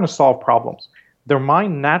 they're trying to solve problems. Their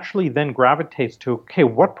mind naturally then gravitates to, okay,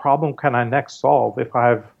 what problem can I next solve if I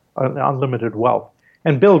have unlimited wealth?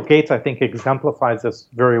 And Bill Gates, I think, exemplifies this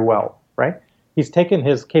very well, right? He's taken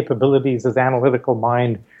his capabilities, his analytical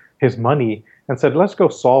mind, his money, and said, let's go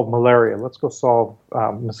solve malaria. Let's go solve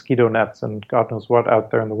mosquito nets and God knows what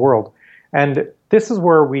out there in the world. And this is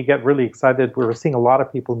where we get really excited. We're seeing a lot of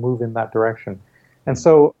people move in that direction. And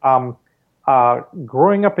so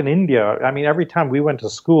growing up in India, I mean, every time we went to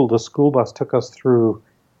school, the school bus took us through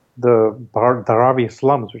the Dharavi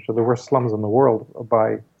slums, which are the worst slums in the world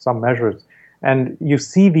by some measures. And you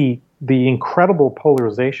see the incredible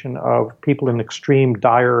polarization of people in extreme,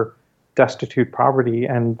 dire, destitute poverty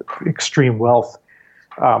and extreme wealth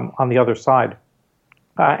on the other side.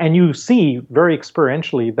 And you see very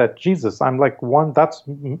experientially that, Jesus, I'm like one, that's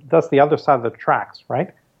the other side of the tracks,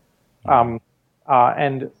 right? There,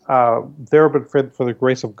 but for the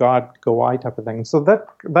grace of God, go I type of thing. So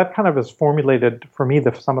that kind of has formulated for me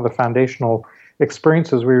some of the foundational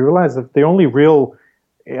experiences. We realize that the only real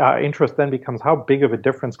interest then becomes how big of a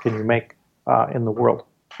difference can you make in the world.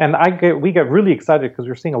 And we get really excited because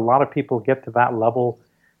we're seeing a lot of people get to that level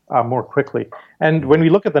more quickly. And when we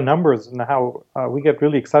look at the numbers and how we get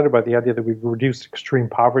really excited by the idea that we've reduced extreme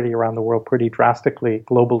poverty around the world pretty drastically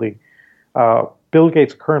globally. Bill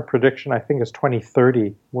Gates' current prediction, I think, is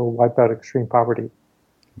 2030 will wipe out extreme poverty.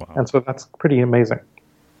 Wow. And so that's pretty amazing.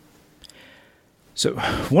 So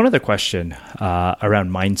one other question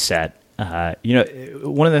around mindset.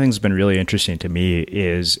 One of the things that's been really interesting to me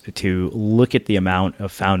is to look at the amount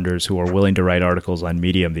of founders who are willing to write articles on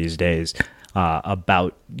Medium these days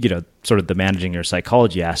about, sort of the managing your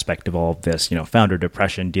psychology aspect of all of this, founder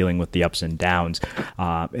depression, dealing with the ups and downs.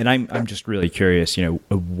 And I'm just really curious,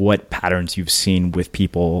 what patterns you've seen with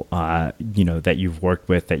people, that you've worked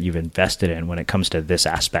with, that you've invested in when it comes to this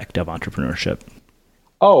aspect of entrepreneurship.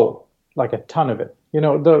 Oh, like a ton of it.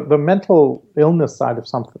 The mental illness side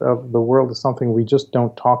of the world is something we just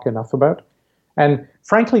don't talk enough about. And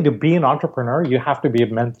frankly, to be an entrepreneur, you have to be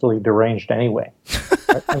mentally deranged anyway.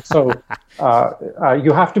 Right? And so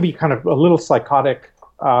you have to be kind of a little psychotic,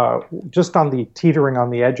 just teetering on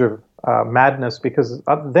the edge of madness, because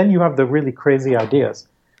then you have the really crazy ideas.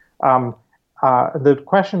 The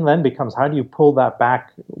question then becomes, how do you pull that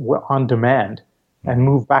back on demand and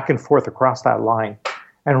move back and forth across that line?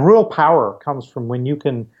 And real power comes from when you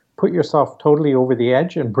can put yourself totally over the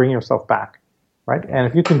edge and bring yourself back, right? And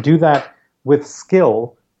if you can do that with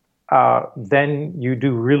skill, then you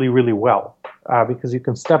do really, really well, because you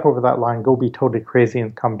can step over that line, go be totally crazy,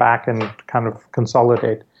 and come back and kind of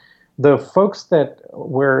consolidate. The folks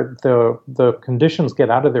where the conditions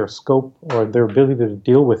get out of their scope or their ability to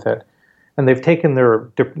deal with it, and they've taken their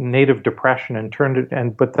native depression and turned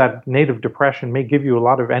it, but that native depression may give you a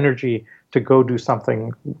lot of energy to go do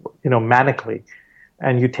something, manically.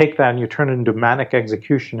 And you take that and you turn it into manic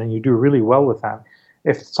execution, and you do really well with that.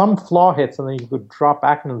 If some flaw hits and then you could drop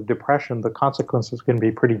back into the depression, the consequences can be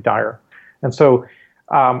pretty dire. And so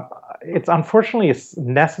it's unfortunately a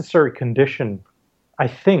necessary condition, I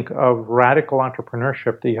think, of radical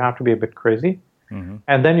entrepreneurship, that you have to be a bit crazy. Mm-hmm.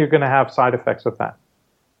 And then you're going to have side effects of that.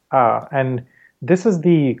 And this is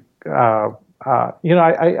the,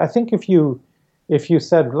 I think if you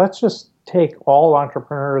said, let's just take all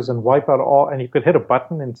entrepreneurs and wipe out all, and you could hit a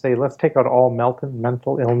button and say, let's take out all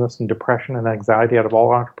mental illness and depression and anxiety out of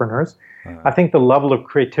all entrepreneurs, I think the level of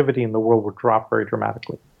creativity in the world would drop very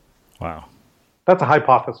dramatically. Wow. That's a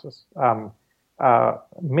hypothesis.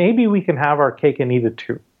 Maybe we can have our cake and eat it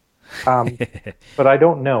too. But I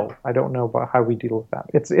don't know. I don't know about how we deal with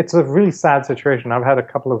that. It's a really sad situation. I've had a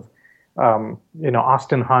couple of,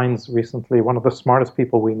 Austin Hines recently, one of the smartest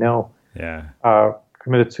people we know,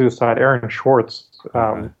 committed suicide. Aaron Schwartz.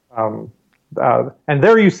 And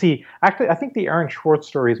there you see, actually, I think the Aaron Schwartz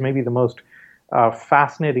story is maybe the most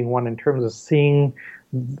fascinating one in terms of seeing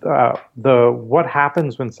what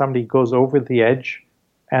happens when somebody goes over the edge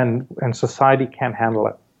and society can't handle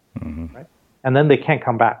it, mm-hmm. right? And then they can't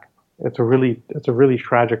come back. It's a really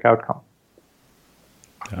tragic outcome.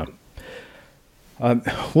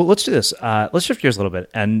 Well, let's do this. Let's shift gears a little bit,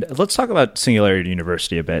 and let's talk about Singularity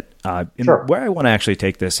University a bit. Sure. Where I want to actually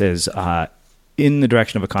take this is in the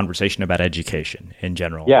direction of a conversation about education in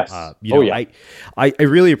general. Yes. I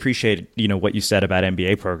really appreciate what you said about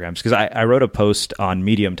MBA programs, because I wrote a post on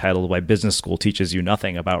Medium titled "Why Business School Teaches You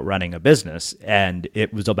Nothing About Running a Business," and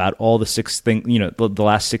it was about all the the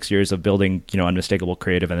last 6 years of building Unmistakable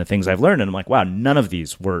Creative and the things I've learned, and I'm like, wow, none of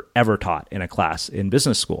these were ever taught in a class in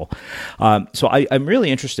business school. So I'm really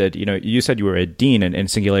interested. You said you were a dean in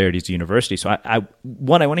Singularity's University, so I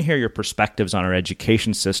want to hear your perspectives on our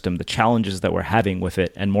education system, the challenges that we're having with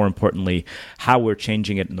it, and more importantly, how we're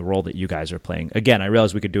changing it in the role that you guys are playing. Again, I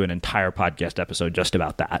realize we could do an entire podcast episode just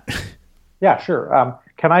about that. Yeah, sure.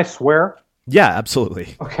 Can I swear? Yeah,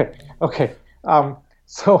 absolutely. Okay.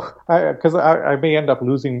 So, because I may end up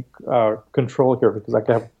losing control here, because I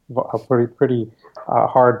have a pretty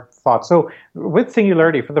hard thought. So, with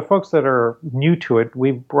Singularity, for the folks that are new to it,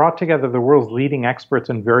 we brought together the world's leading experts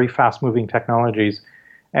in very fast-moving technologies.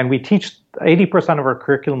 And we teach 80% of our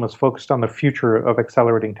curriculum is focused on the future of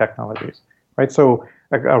accelerating technologies, right? So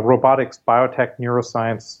robotics, biotech,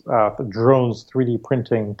 neuroscience, drones, 3D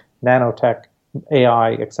printing, nanotech,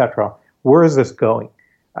 AI, etc. Where is this going?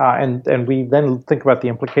 And we then think about the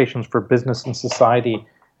implications for business and society.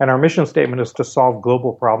 And our mission statement is to solve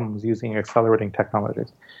global problems using accelerating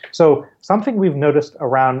technologies. So something we've noticed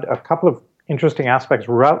around a couple of interesting aspects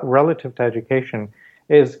relative to education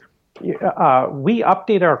is we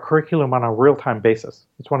update our curriculum on a real-time basis.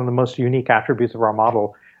 It's one of the most unique attributes of our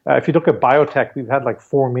model. If you look at biotech, we've had like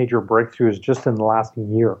 4 major breakthroughs just in the last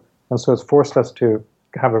year. And so it's forced us to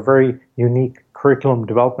have a very unique curriculum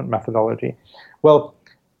development methodology. Well,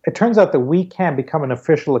 it turns out that we can become an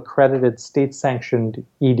official accredited state-sanctioned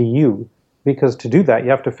EDU, because to do that, you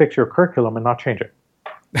have to fix your curriculum and not change it,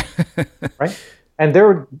 right? And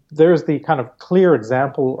there's the kind of clear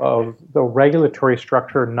example of the regulatory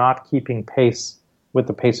structure not keeping pace with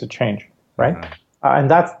the pace of change, right? Uh-huh.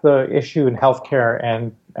 And that's the issue in healthcare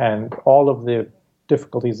and all of the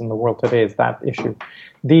difficulties in the world today is that issue.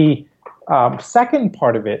 The second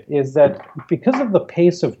part of it is that because of the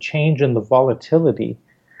pace of change and the volatility,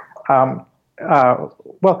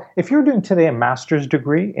 if you're doing today a master's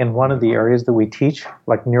degree in one of the areas that we teach,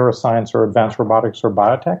 like neuroscience or advanced robotics or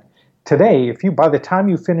biotech, today, by the time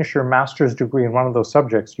you finish your master's degree in one of those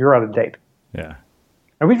subjects, you're out of date. Yeah.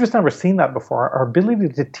 And we've just never seen that before. Our ability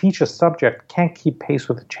to teach a subject can't keep pace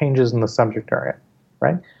with the changes in the subject area,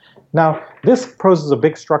 right? Now, this poses a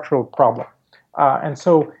big structural problem. And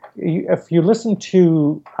so if you listen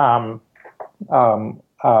to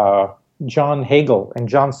John Hagel and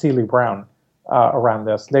John Seeley Brown around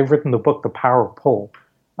this, they've written the book, The Power of Pull.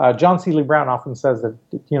 John Seeley Brown often says that,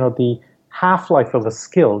 the half-life of a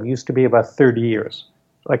skill used to be about 30 years.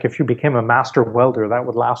 Like if you became a master welder, that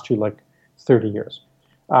would last you like 30 years.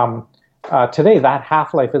 Today, that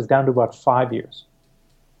half-life is down to about 5 years,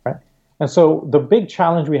 right? And so the big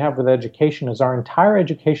challenge we have with education is our entire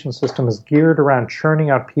education system is geared around churning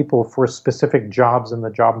out people for specific jobs in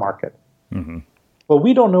the job market. Mm-hmm. Well,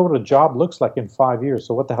 we don't know what a job looks like in 5 years,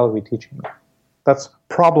 so what the hell are we teaching them? That's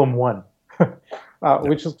problem one,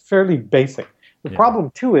 which is fairly basic. The problem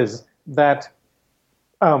two is that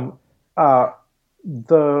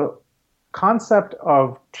the concept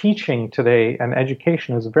of teaching today and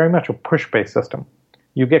education is very much a push-based system.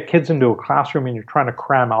 You get kids into a classroom and you're trying to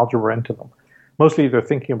cram algebra into them. Mostly they're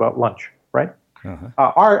thinking about lunch, right?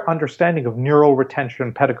 Our understanding of neural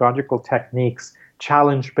retention, pedagogical techniques,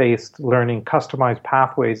 challenge-based learning, customized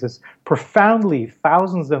pathways is profoundly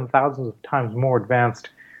thousands and thousands of times more advanced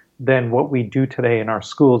than what we do today in our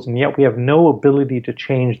schools, and yet we have no ability to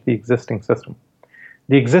change the existing system.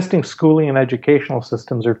 The existing schooling and educational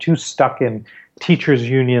systems are too stuck in teachers'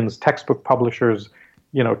 unions, textbook publishers,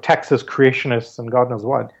 Texas creationists, and God knows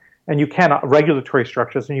what, and you cannot, regulatory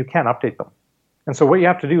structures, and you can't update them. And so what you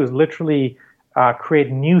have to do is literally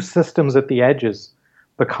create new systems at the edges,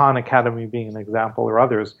 the Khan Academy being an example, or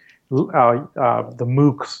others, the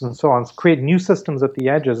MOOCs and so on. Create new systems at the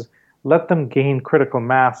edges, let them gain critical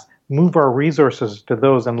mass, move our resources to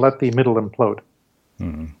those, and let the middle implode.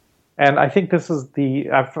 Mm-hmm. And I think this is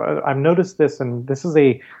I've noticed this, and this is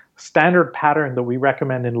a standard pattern that we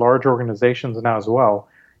recommend in large organizations now as well.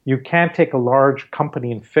 You can't take a large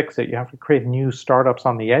company and fix it. You have to create new startups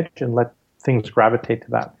on the edge and let things gravitate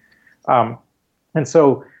to that. And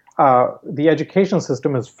so the education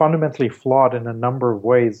system is fundamentally flawed in a number of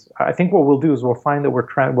ways. I think what we'll do is we'll find that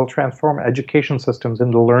we'll transform education systems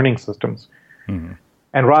into learning systems. Mm-hmm.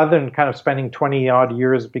 And rather than kind of spending 20-odd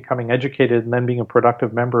years becoming educated and then being a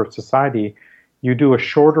productive member of society, you do a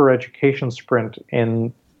shorter education sprint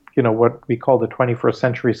in what we call the 21st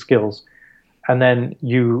century skills. And then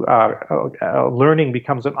learning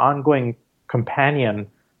becomes an ongoing companion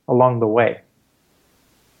along the way.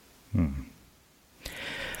 Hmm.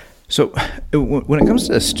 So when it comes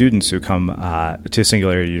to students who come to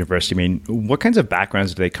Singularity University, I mean, what kinds of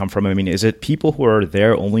backgrounds do they come from? I mean, is it people who are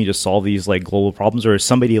there only to solve these like global problems, or is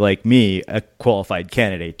somebody like me a qualified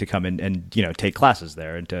candidate to come and take classes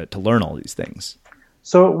there and to learn all these things?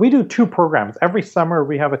 So we do two programs. Every summer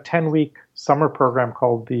we have a 10-week summer program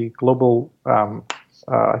called the Global,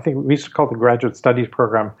 I think we used to call it the Graduate Studies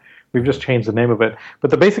Program. We've just changed the name of it.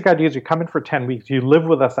 But the basic idea is you come in for 10 weeks, you live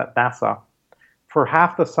with us at NASA. For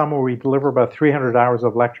half the summer, we deliver about 300 hours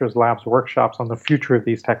of lectures, labs, workshops on the future of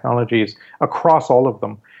these technologies across all of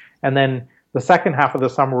them. And then the second half of the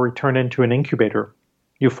summer, we turn into an incubator.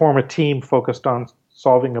 You form a team focused on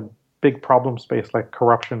solving a big problem space like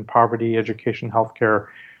corruption, poverty, education, healthcare.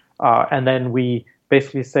 And then we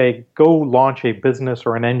basically say, go launch a business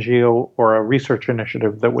or an NGO or a research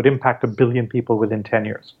initiative that would impact 1 billion people within 10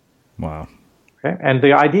 years. Wow. Okay? And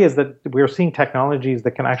the idea is that we're seeing technologies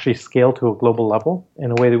that can actually scale to a global level in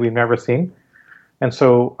a way that we've never seen. And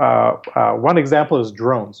so one example is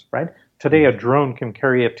drones, right? Today, a drone can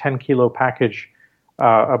carry a 10-kilo package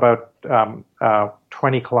about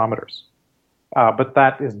 20 kilometers. But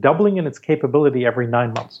that is doubling in its capability every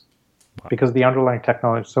 9 months because of the underlying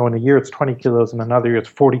technology. So in a year, it's 20 kilos, in another year, it's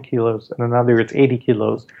 40 kilos, in another year, it's 80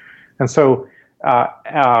 kilos. And so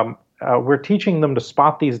we're teaching them to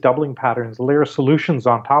spot these doubling patterns, layer solutions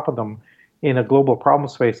on top of them in a global problem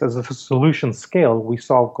space. As the solutions scale, we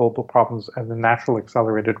solve global problems in a natural,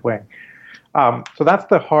 accelerated way. So that's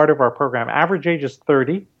the heart of our program. Average age is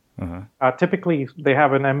 30. Uh-huh. Typically, they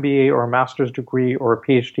have an MBA or a master's degree or a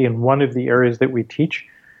PhD in one of the areas that we teach.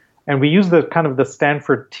 And we use the kind of the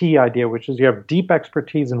Stanford T idea, which is you have deep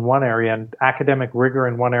expertise in one area and academic rigor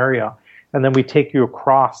in one area, and then we take you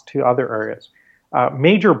across to other areas.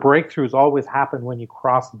 Major breakthroughs always happen when you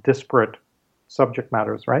cross disparate subject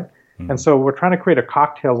matters, right? Mm-hmm. And so we're trying to create a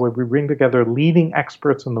cocktail where we bring together leading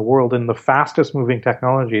experts in the world in the fastest moving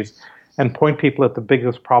technologies and point people at the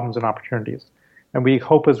biggest problems and opportunities. And we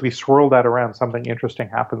hope as we swirl that around, something interesting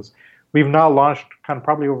happens. We've now launched kind of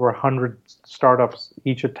probably over 100 startups,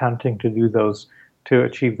 each attempting to do those to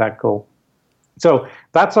achieve that goal. So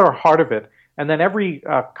that's our heart of it. And then every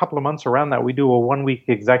couple of months around that, we do a 1-week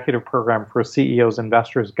executive program for CEOs,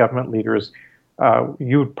 investors, government leaders.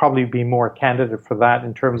 You'd probably be more a candidate for that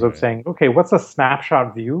in terms of saying, okay, what's a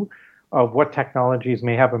snapshot view of what technologies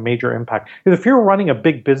may have a major impact? Because if you're running a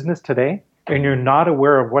big business today and you're not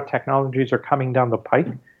aware of what technologies are coming down the pike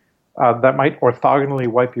that might orthogonally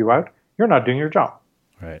wipe you out, you're not doing your job.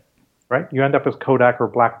 Right? You end up as Kodak or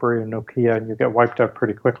BlackBerry or Nokia, and you get wiped out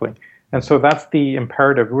pretty quickly. And so that's the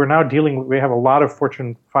imperative. We have a lot of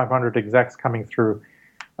Fortune 500 execs coming through.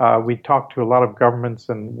 We talked to a lot of governments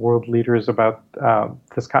and world leaders about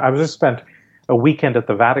this kind. I just spent a weekend at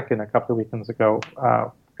the Vatican a couple of weekends ago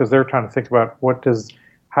because they're trying to think about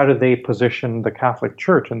how do they position the Catholic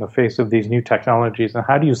Church in the face of these new technologies, and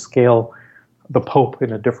how do you scale the Pope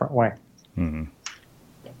in a different way? Mm-hmm.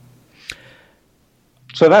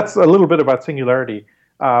 So that's a little bit about Singularity.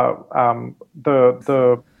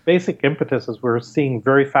 The basic impetus is we're seeing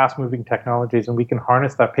very fast-moving technologies, and we can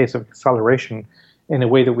harness that pace of acceleration in a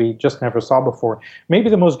way that we just never saw before. Maybe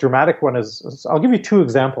the most dramatic one is, I'll give you two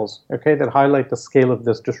examples, okay, that highlight the scale of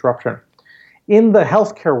this disruption. In the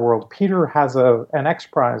healthcare world, Peter has an X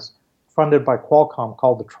Prize funded by Qualcomm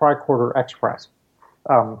called the Tricorder X Prize,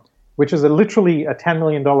 which is literally a $10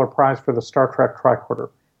 million prize for the Star Trek tricorder.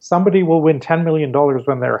 Somebody will win $10 million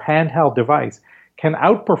when their handheld device can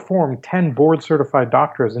outperform 10 board-certified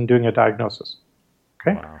doctors in doing a diagnosis.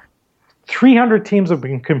 Okay? Wow. 300 teams have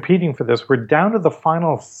been competing for this. We're down to the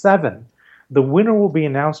final 7. The winner will be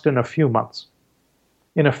announced in a few months.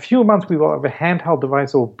 In a few months, we will have a handheld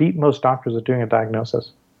device that will beat most doctors at doing a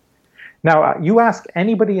diagnosis. Now, you ask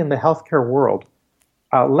anybody in the healthcare world,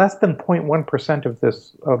 less than 0.1%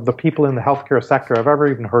 of the people in the healthcare sector have ever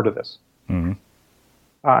even heard of this. Mm-hmm.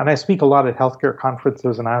 And I speak a lot at healthcare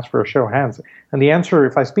conferences and ask for a show of hands. And the answer,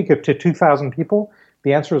 if I speak to 2,000 people,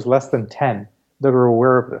 the answer is less than 10 that are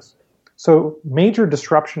aware of this. So major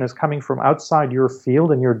disruption is coming from outside your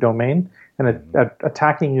field and your domain and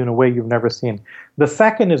attacking you in a way you've never seen. The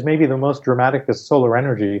second is maybe the most dramatic, is solar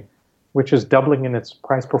energy, which is doubling in its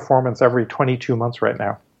price performance every 22 months right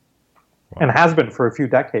now. Wow. And has been for a few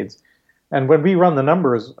decades. And when we run the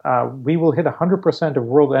numbers, we will hit 100% of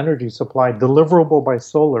world energy supply deliverable by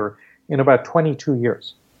solar in about 22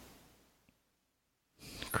 years.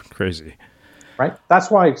 Crazy. Right? That's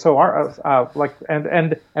why, so our,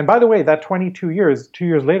 and by the way, that 22 years, 2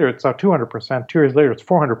 years later, it's 200%, 2 years later, it's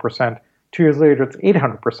 400%, 2 years later, it's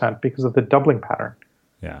 800% because of the doubling pattern.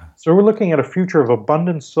 Yeah. So we're looking at a future of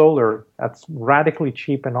abundant solar that's radically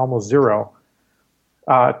cheap and almost zero.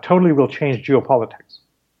 Totally will change geopolitics,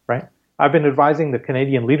 right? I've been advising the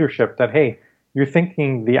Canadian leadership that, hey, you're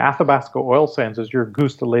thinking the Athabasca oil sands is your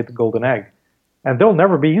goose that laid the golden egg, and they'll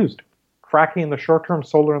never be used. Fracking in the short term,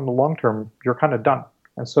 solar in the long term, you're kind of done.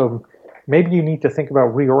 And so maybe you need to think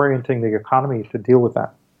about reorienting the economy to deal with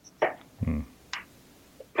that.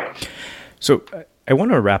 So I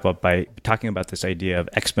want to wrap up by talking about this idea of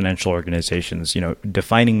exponential organizations,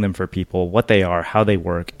 defining them for people, what they are, how they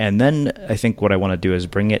work. And then I think what I want to do is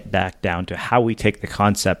bring it back down to how we take the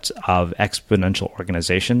concepts of exponential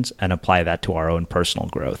organizations and apply that to our own personal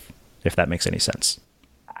growth, if that makes any sense.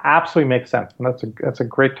 Absolutely makes sense. And that's a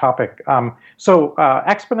great topic.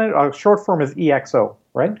 Exponential, short form is EXO,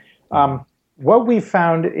 right? What we've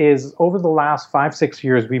found is over the last 5-6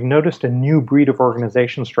 years, we've noticed a new breed of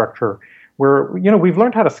organization structure where, we've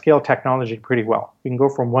learned how to scale technology pretty well. We can go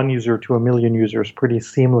from 1 user to 1 million users pretty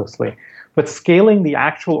seamlessly. But scaling the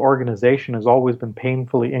actual organization has always been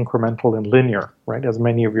painfully incremental and linear, right? As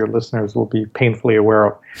many of your listeners will be painfully aware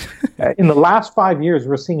of. In the last 5 years,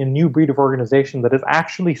 we're seeing a new breed of organization that is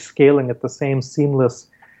actually scaling at the same seamless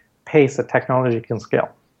pace that technology can scale.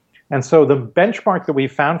 And so the benchmark that we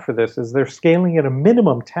found for this is they're scaling at a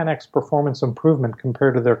minimum 10x performance improvement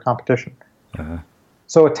compared to their competition. Uh-huh.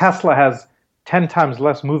 So a Tesla has 10 times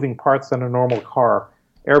less moving parts than a normal car.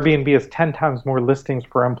 Airbnb has 10 times more listings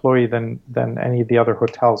per employee than any of the other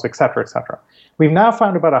hotels, et cetera, et cetera. We've now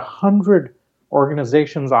found about 100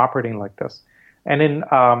 organizations operating like this. And in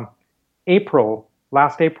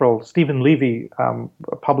last April, Stephen Levy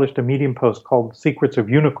published a Medium post called Secrets of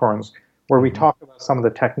Unicorns, where we talk about some of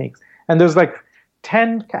the techniques. And there's like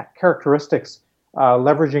 10 characteristics,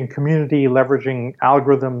 leveraging community, leveraging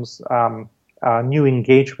algorithms, new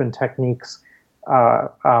engagement techniques,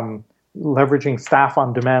 leveraging staff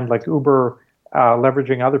on demand like Uber,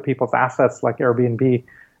 leveraging other people's assets like Airbnb,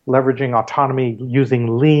 leveraging autonomy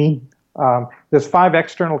using Lean. There's 5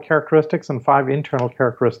 external characteristics and 5 internal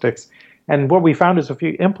characteristics. And what we found is if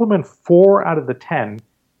you implement 4 out of the 10,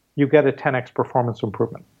 you get a 10x performance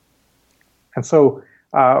improvement. And so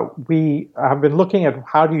we have been looking at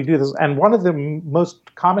how do you do this. And one of the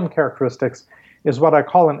most common characteristics is what I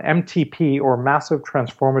call an MTP, or massive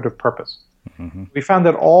transformative purpose. Mm-hmm. We found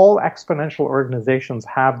that all exponential organizations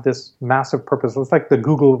have this massive purpose. It's like the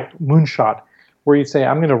Google moonshot, where you say,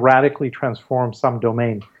 I'm going to radically transform some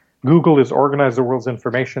domain. Google is organize the world's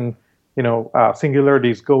information,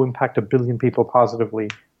 singularities, go impact 1 billion people positively,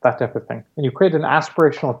 that type of thing. And you create an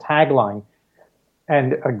aspirational tagline,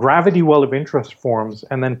 and a gravity well of interest forms,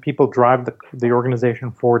 and then people drive the organization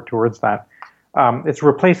forward towards that. It's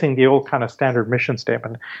replacing the old kind of standard mission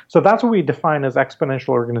statement. So that's what we define as exponential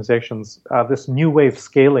organizations, this new way of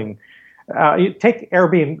scaling. You take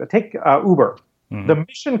Airbnb, take Uber. Mm-hmm. The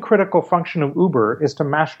mission critical function of Uber is to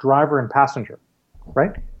match driver and passenger,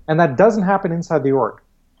 right? And that doesn't happen inside the org.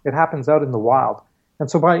 It happens out in the wild. And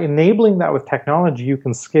so by enabling that with technology, you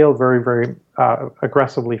can scale very, very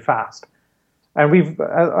aggressively fast.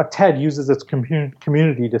 And TED uses its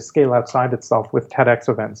community to scale outside itself with TEDx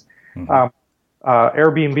events.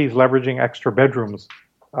 Airbnb is leveraging extra bedrooms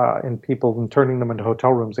in people and turning them into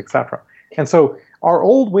hotel rooms, etc. And so our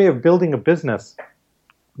old way of building a business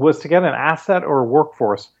was to get an asset or a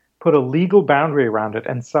workforce, put a legal boundary around it,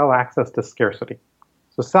 and sell access to scarcity.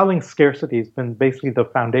 So selling scarcity has been basically the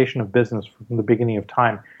foundation of business from the beginning of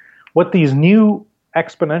time. What these new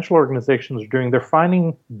exponential organizations are doing, they're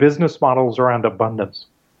finding business models around abundance.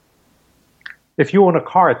 If you own a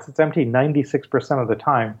car, it's empty 96% of the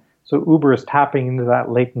time. So Uber is tapping into that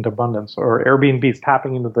latent abundance, or Airbnb is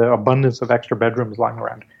tapping into the abundance of extra bedrooms lying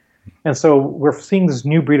around. And so we're seeing this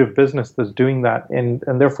new breed of business that's doing that, and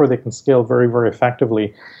therefore they can scale very, very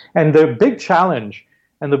effectively. And the big challenge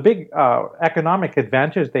and the big economic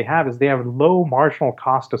advantage they have is they have low marginal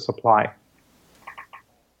cost of supply.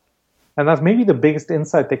 And that's maybe the biggest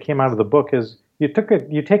insight that came out of the book is you take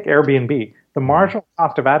Airbnb, the marginal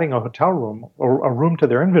cost of adding a hotel room or a room to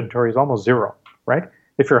their inventory is almost zero, right?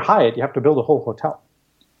 If you're Hyatt, you have to build a whole hotel.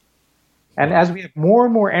 And as we have more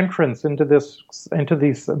and more entrants into these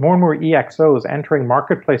more and more EXOs entering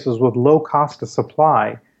marketplaces with low cost of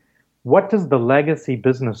supply, what does the legacy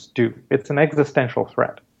business do? It's an existential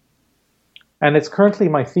threat. And it's currently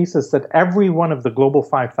my thesis that every one of the Global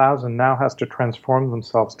 5,000 now has to transform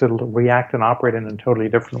themselves to react and operate in a totally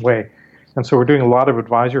different way. And so we're doing a lot of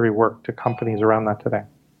advisory work to companies around that today.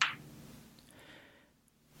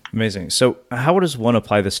 Amazing. So how does one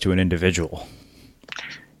apply this to an individual?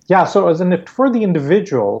 Yeah, so for the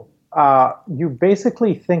individual, you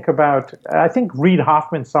basically think about, I think Reid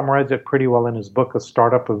Hoffman summarized it pretty well in his book, A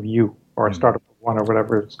Startup of You, or A Startup of One, or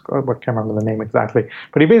whatever it's called. I can't remember the name exactly.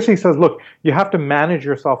 But he basically says, look, you have to manage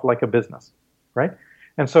yourself like a business, right?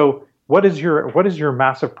 And so what is your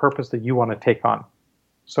massive purpose that you want to take on?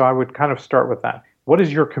 So I would kind of start with that. What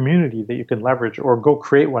is your community that you can leverage, or go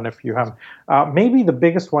create one if you have? Maybe the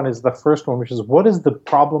biggest one is the first one, which is what is the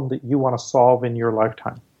problem that you want to solve in your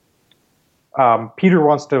lifetime? Peter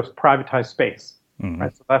wants to privatize space,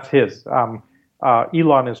 right? So that's his.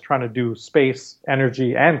 Elon is trying to do space,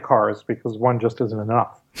 energy, and cars because one just isn't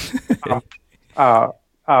enough.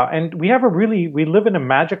 And we live in a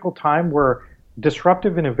magical time where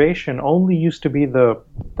disruptive innovation only used to be the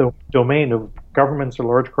domain of governments or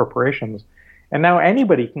large corporations. And now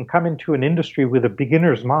anybody can come into an industry with a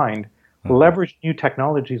beginner's mind, leverage new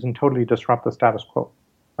technologies, and totally disrupt the status quo,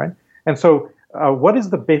 right? And so what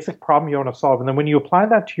is the basic problem you want to solve? And then when you apply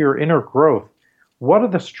that to your inner growth, what are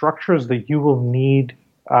the structures that you will need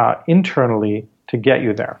internally to get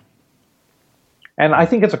you there? And I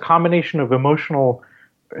think it's a combination of emotional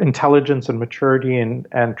intelligence and maturity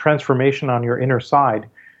and transformation on your inner side.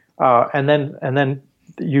 And then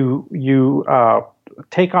you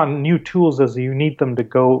take on new tools as you need them to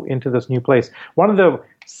go into this new place. One of the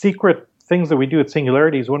secret things that we do at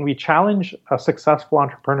Singularity is when we challenge a successful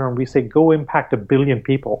entrepreneur and we say, go impact 1 billion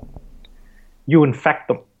people, you infect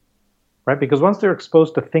them, right? Because once they're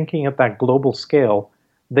exposed to thinking at that global scale,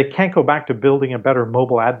 they can't go back to building a better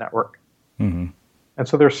mobile ad network. And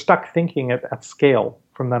so they're stuck thinking at scale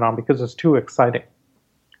from then on because it's too exciting.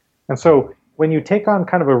 And so when you take on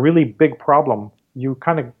kind of a really big problem, you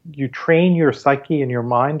train your psyche and your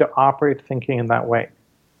mind to operate thinking in that way.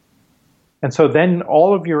 And so then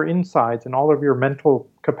all of your insides and all of your mental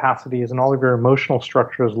capacities and all of your emotional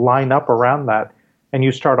structures line up around that, and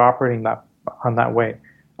you start operating that way.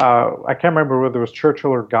 I can't remember whether it was Churchill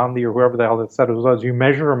or Gandhi or whoever the hell that said it was, you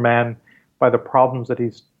measure a man by the problems that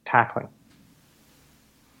he's tackling.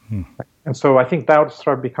 And so I think that would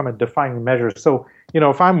start becoming a defining measure. So,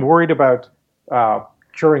 if I'm worried about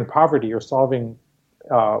curing poverty or solving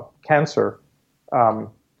cancer,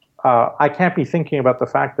 I can't be thinking about the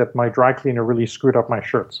fact that my dry cleaner really screwed up my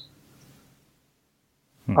shirts.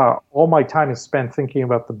 All my time is spent thinking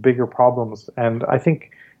about the bigger problems. And I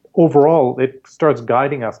think overall, it starts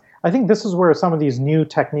guiding us. I think this is where some of these new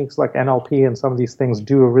techniques like NLP and some of these things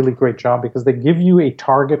do a really great job because they give you a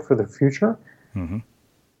target for the future.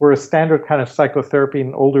 Whereas standard kind of psychotherapy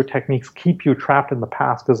and older techniques keep you trapped in the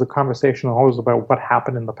past because the conversation is always about what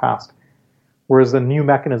happened in the past. Whereas the new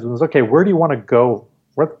mechanism is, okay, where do you want to go?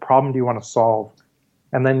 What problem do you want to solve?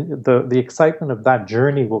 And then the excitement of that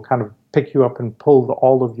journey will kind of pick you up and pull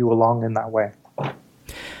all of you along in that way.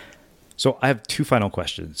 So I have two final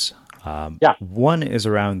questions. One is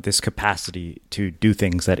around this capacity to do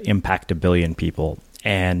things that impact 1 billion people.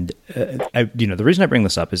 And the reason I bring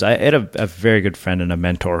this up is I had a very good friend and a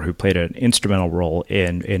mentor who played an instrumental role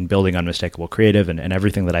in building Unmistakable Creative and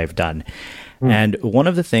everything that I've done. And one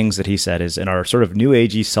of the things that he said is in our sort of new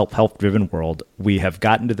agey self-help driven world, we have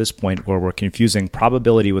gotten to this point where we're confusing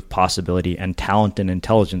probability with possibility, and talent and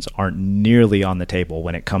intelligence aren't nearly on the table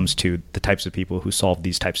when it comes to the types of people who solve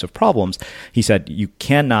these types of problems. He said you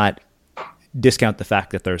cannot discount the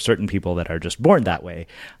fact that there are certain people that are just born that way,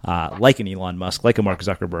 like an Elon Musk, like a Mark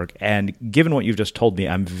Zuckerberg. And given what you've just told me,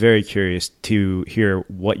 I'm very curious to hear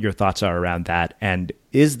what your thoughts are around that. And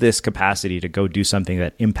is this capacity to go do something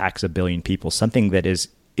that impacts 1 billion people something that is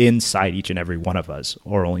inside each and every one of us,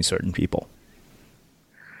 or only certain people?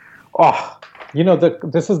 Oh,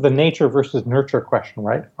 this is the nature versus nurture question,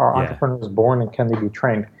 right? Are entrepreneurs born and can they be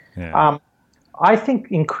trained? Yeah. I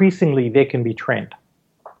think increasingly they can be trained.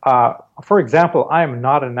 For example, I am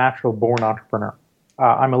not a natural born entrepreneur.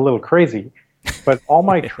 I'm a little crazy, but all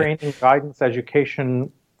my training, guidance,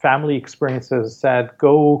 education, family experiences said,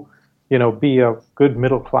 go, be a good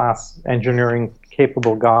middle class engineering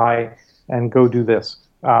capable guy and go do this.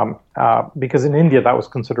 Because in India, that was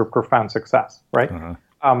considered profound success, right?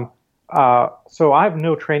 So I have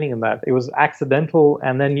no training in that. It was accidental,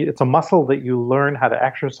 and then it's a muscle that you learn how to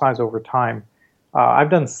exercise over time. I've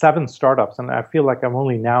done 7 startups, and I feel like I'm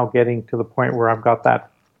only now getting to the point where I've got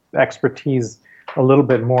that expertise a little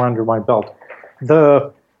bit more under my belt.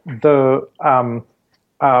 What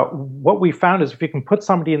we found is if you can put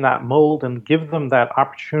somebody in that mold and give them that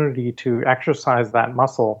opportunity to exercise that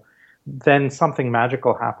muscle, then something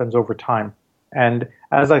magical happens over time. And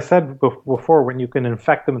as I said before, when you can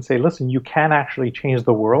infect them and say, listen, you can actually change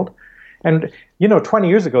the world. And, 20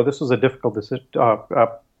 years ago, this was a difficult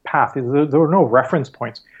path. There were no reference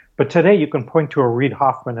points. But today you can point to a Reid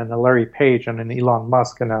Hoffman and a Larry Page and an Elon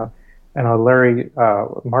Musk and a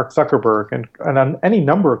Mark Zuckerberg and any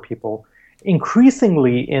number of people,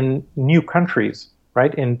 increasingly in new countries,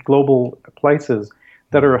 right, in global places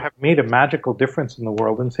that have made a magical difference in the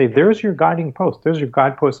world, and say, there's your guiding post, there's your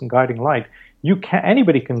guidepost and guiding light.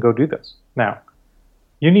 Anybody can go do this now.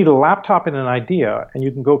 You need a laptop and an idea, and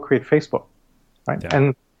you can go create Facebook, right?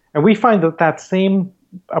 Yeah. And we find that same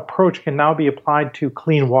approach can now be applied to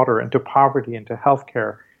clean water and to poverty and to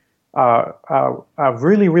healthcare.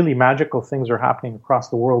 Really, really magical things are happening across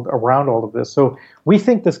the world around all of this. So we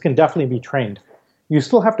think this can definitely be trained. You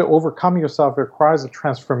still have to overcome yourself. It requires a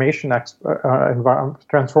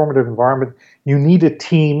transformative environment. You need a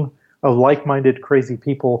team of like-minded, crazy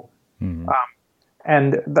people. Mm-hmm.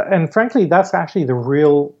 And frankly, that's actually the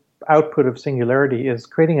real output of Singularity, is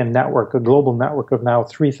creating a network, a global network of now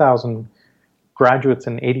 3,000 graduates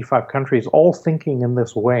in 85 countries, all thinking in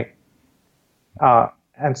this way.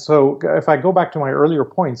 And so if I go back to my earlier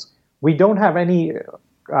points, we don't have any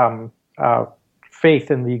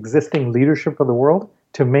faith in the existing leadership of the world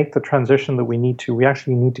to make the transition that we need to. We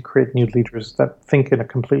actually need to create new leaders that think in a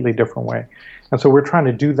completely different way. And so we're trying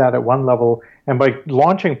to do that at one level. And by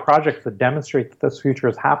launching projects that demonstrate that this future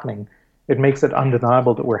is happening, it makes it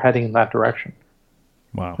undeniable that we're heading in that direction.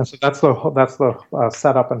 Wow. And so that's the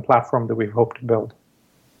setup and platform that we hope to build.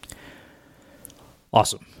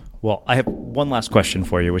 Awesome. Well, I have one last question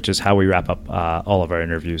for you, which is how we wrap up all of our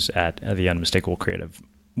interviews at The Unmistakable Creative.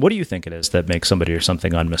 What do you think it is that makes somebody or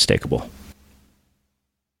something unmistakable?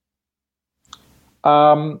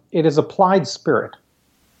 It is applied spirit.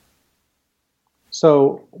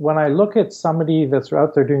 So when I look at somebody that's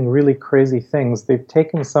out there doing really crazy things, they've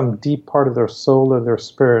taken some deep part of their soul or their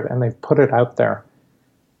spirit and they've put it out there.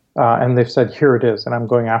 And they've said, here it is, and I'm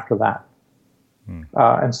going after that.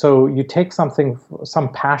 And so you take something,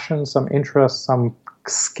 some passion, some interest, some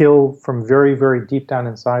skill from very, very deep down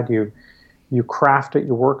inside you, you craft it,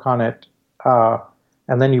 you work on it,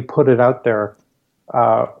 and then you put it out there,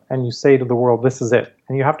 and you say to the world, this is it.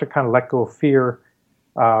 And you have to kind of let go of fear,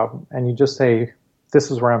 and you just say,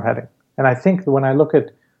 this is where I'm heading. And I think when I look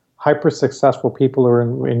at hyper-successful people,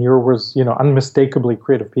 or in your words, unmistakably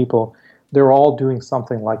creative people, they're all doing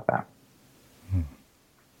something like that.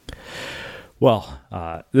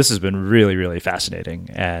 Well, this has been really, really fascinating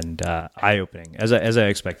and eye-opening, as I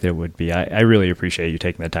expected it would be. I really appreciate you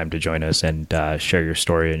taking the time to join us and share your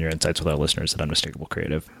story and your insights with our listeners at Unmistakable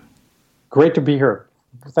Creative. Great to be here.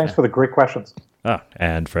 Thanks for the great questions.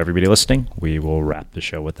 And for everybody listening, we will wrap the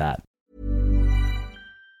show with that.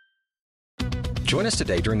 Join us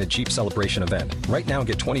today during the Jeep Celebration event. Right now,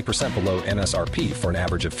 get 20% below MSRP for an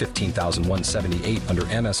average of $15,178 under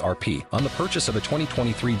MSRP on the purchase of a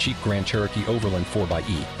 2023 Jeep Grand Cherokee Overland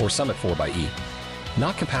 4xE or Summit 4xE.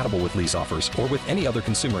 Not compatible with lease offers or with any other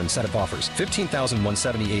consumer incentive offers.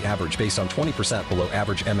 $15,178 average based on 20% below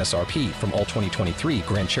average MSRP from all 2023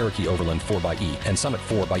 Grand Cherokee Overland 4xE and Summit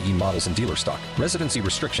 4xE models in dealer stock. Residency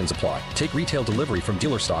restrictions apply. Take retail delivery from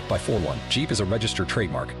dealer stock by 4/1. Jeep is a registered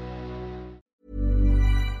trademark.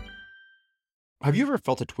 Have you ever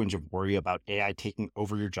felt a twinge of worry about AI taking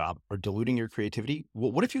over your job or diluting your creativity?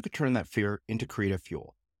 Well, what if you could turn that fear into creative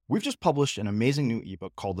fuel? We've just published an amazing new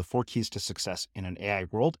ebook called The 4 Keys to Success in an AI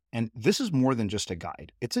World, and this is more than just a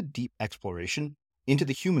guide. It's a deep exploration into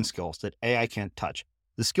the human skills that AI can't touch,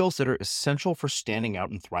 the skills that are essential for standing out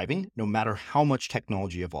and thriving, no matter how much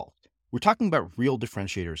technology evolves. We're talking about real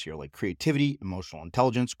differentiators here, like creativity, emotional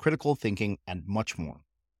intelligence, critical thinking, and much more.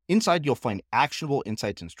 Inside, you'll find actionable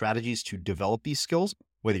insights and strategies to develop these skills,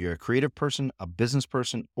 whether you're a creative person, a business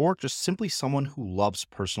person, or just simply someone who loves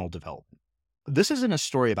personal development. This isn't a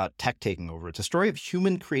story about tech taking over. It's a story of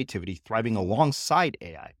human creativity thriving alongside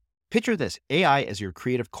AI. Picture this, AI as your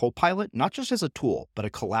creative co-pilot, not just as a tool, but a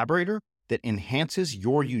collaborator that enhances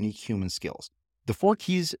your unique human skills. The 4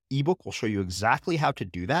 Keys ebook will show you exactly how to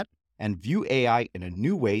do that and view AI in a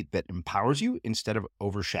new way that empowers you instead of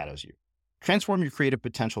overshadows you. Transform your creative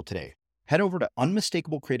potential today. Head over to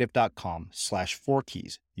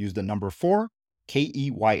unmistakablecreative.com/4keys. Use the number 4,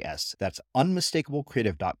 KEYS. That's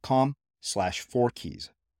unmistakablecreative.com/4keys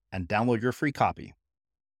and download your free copy.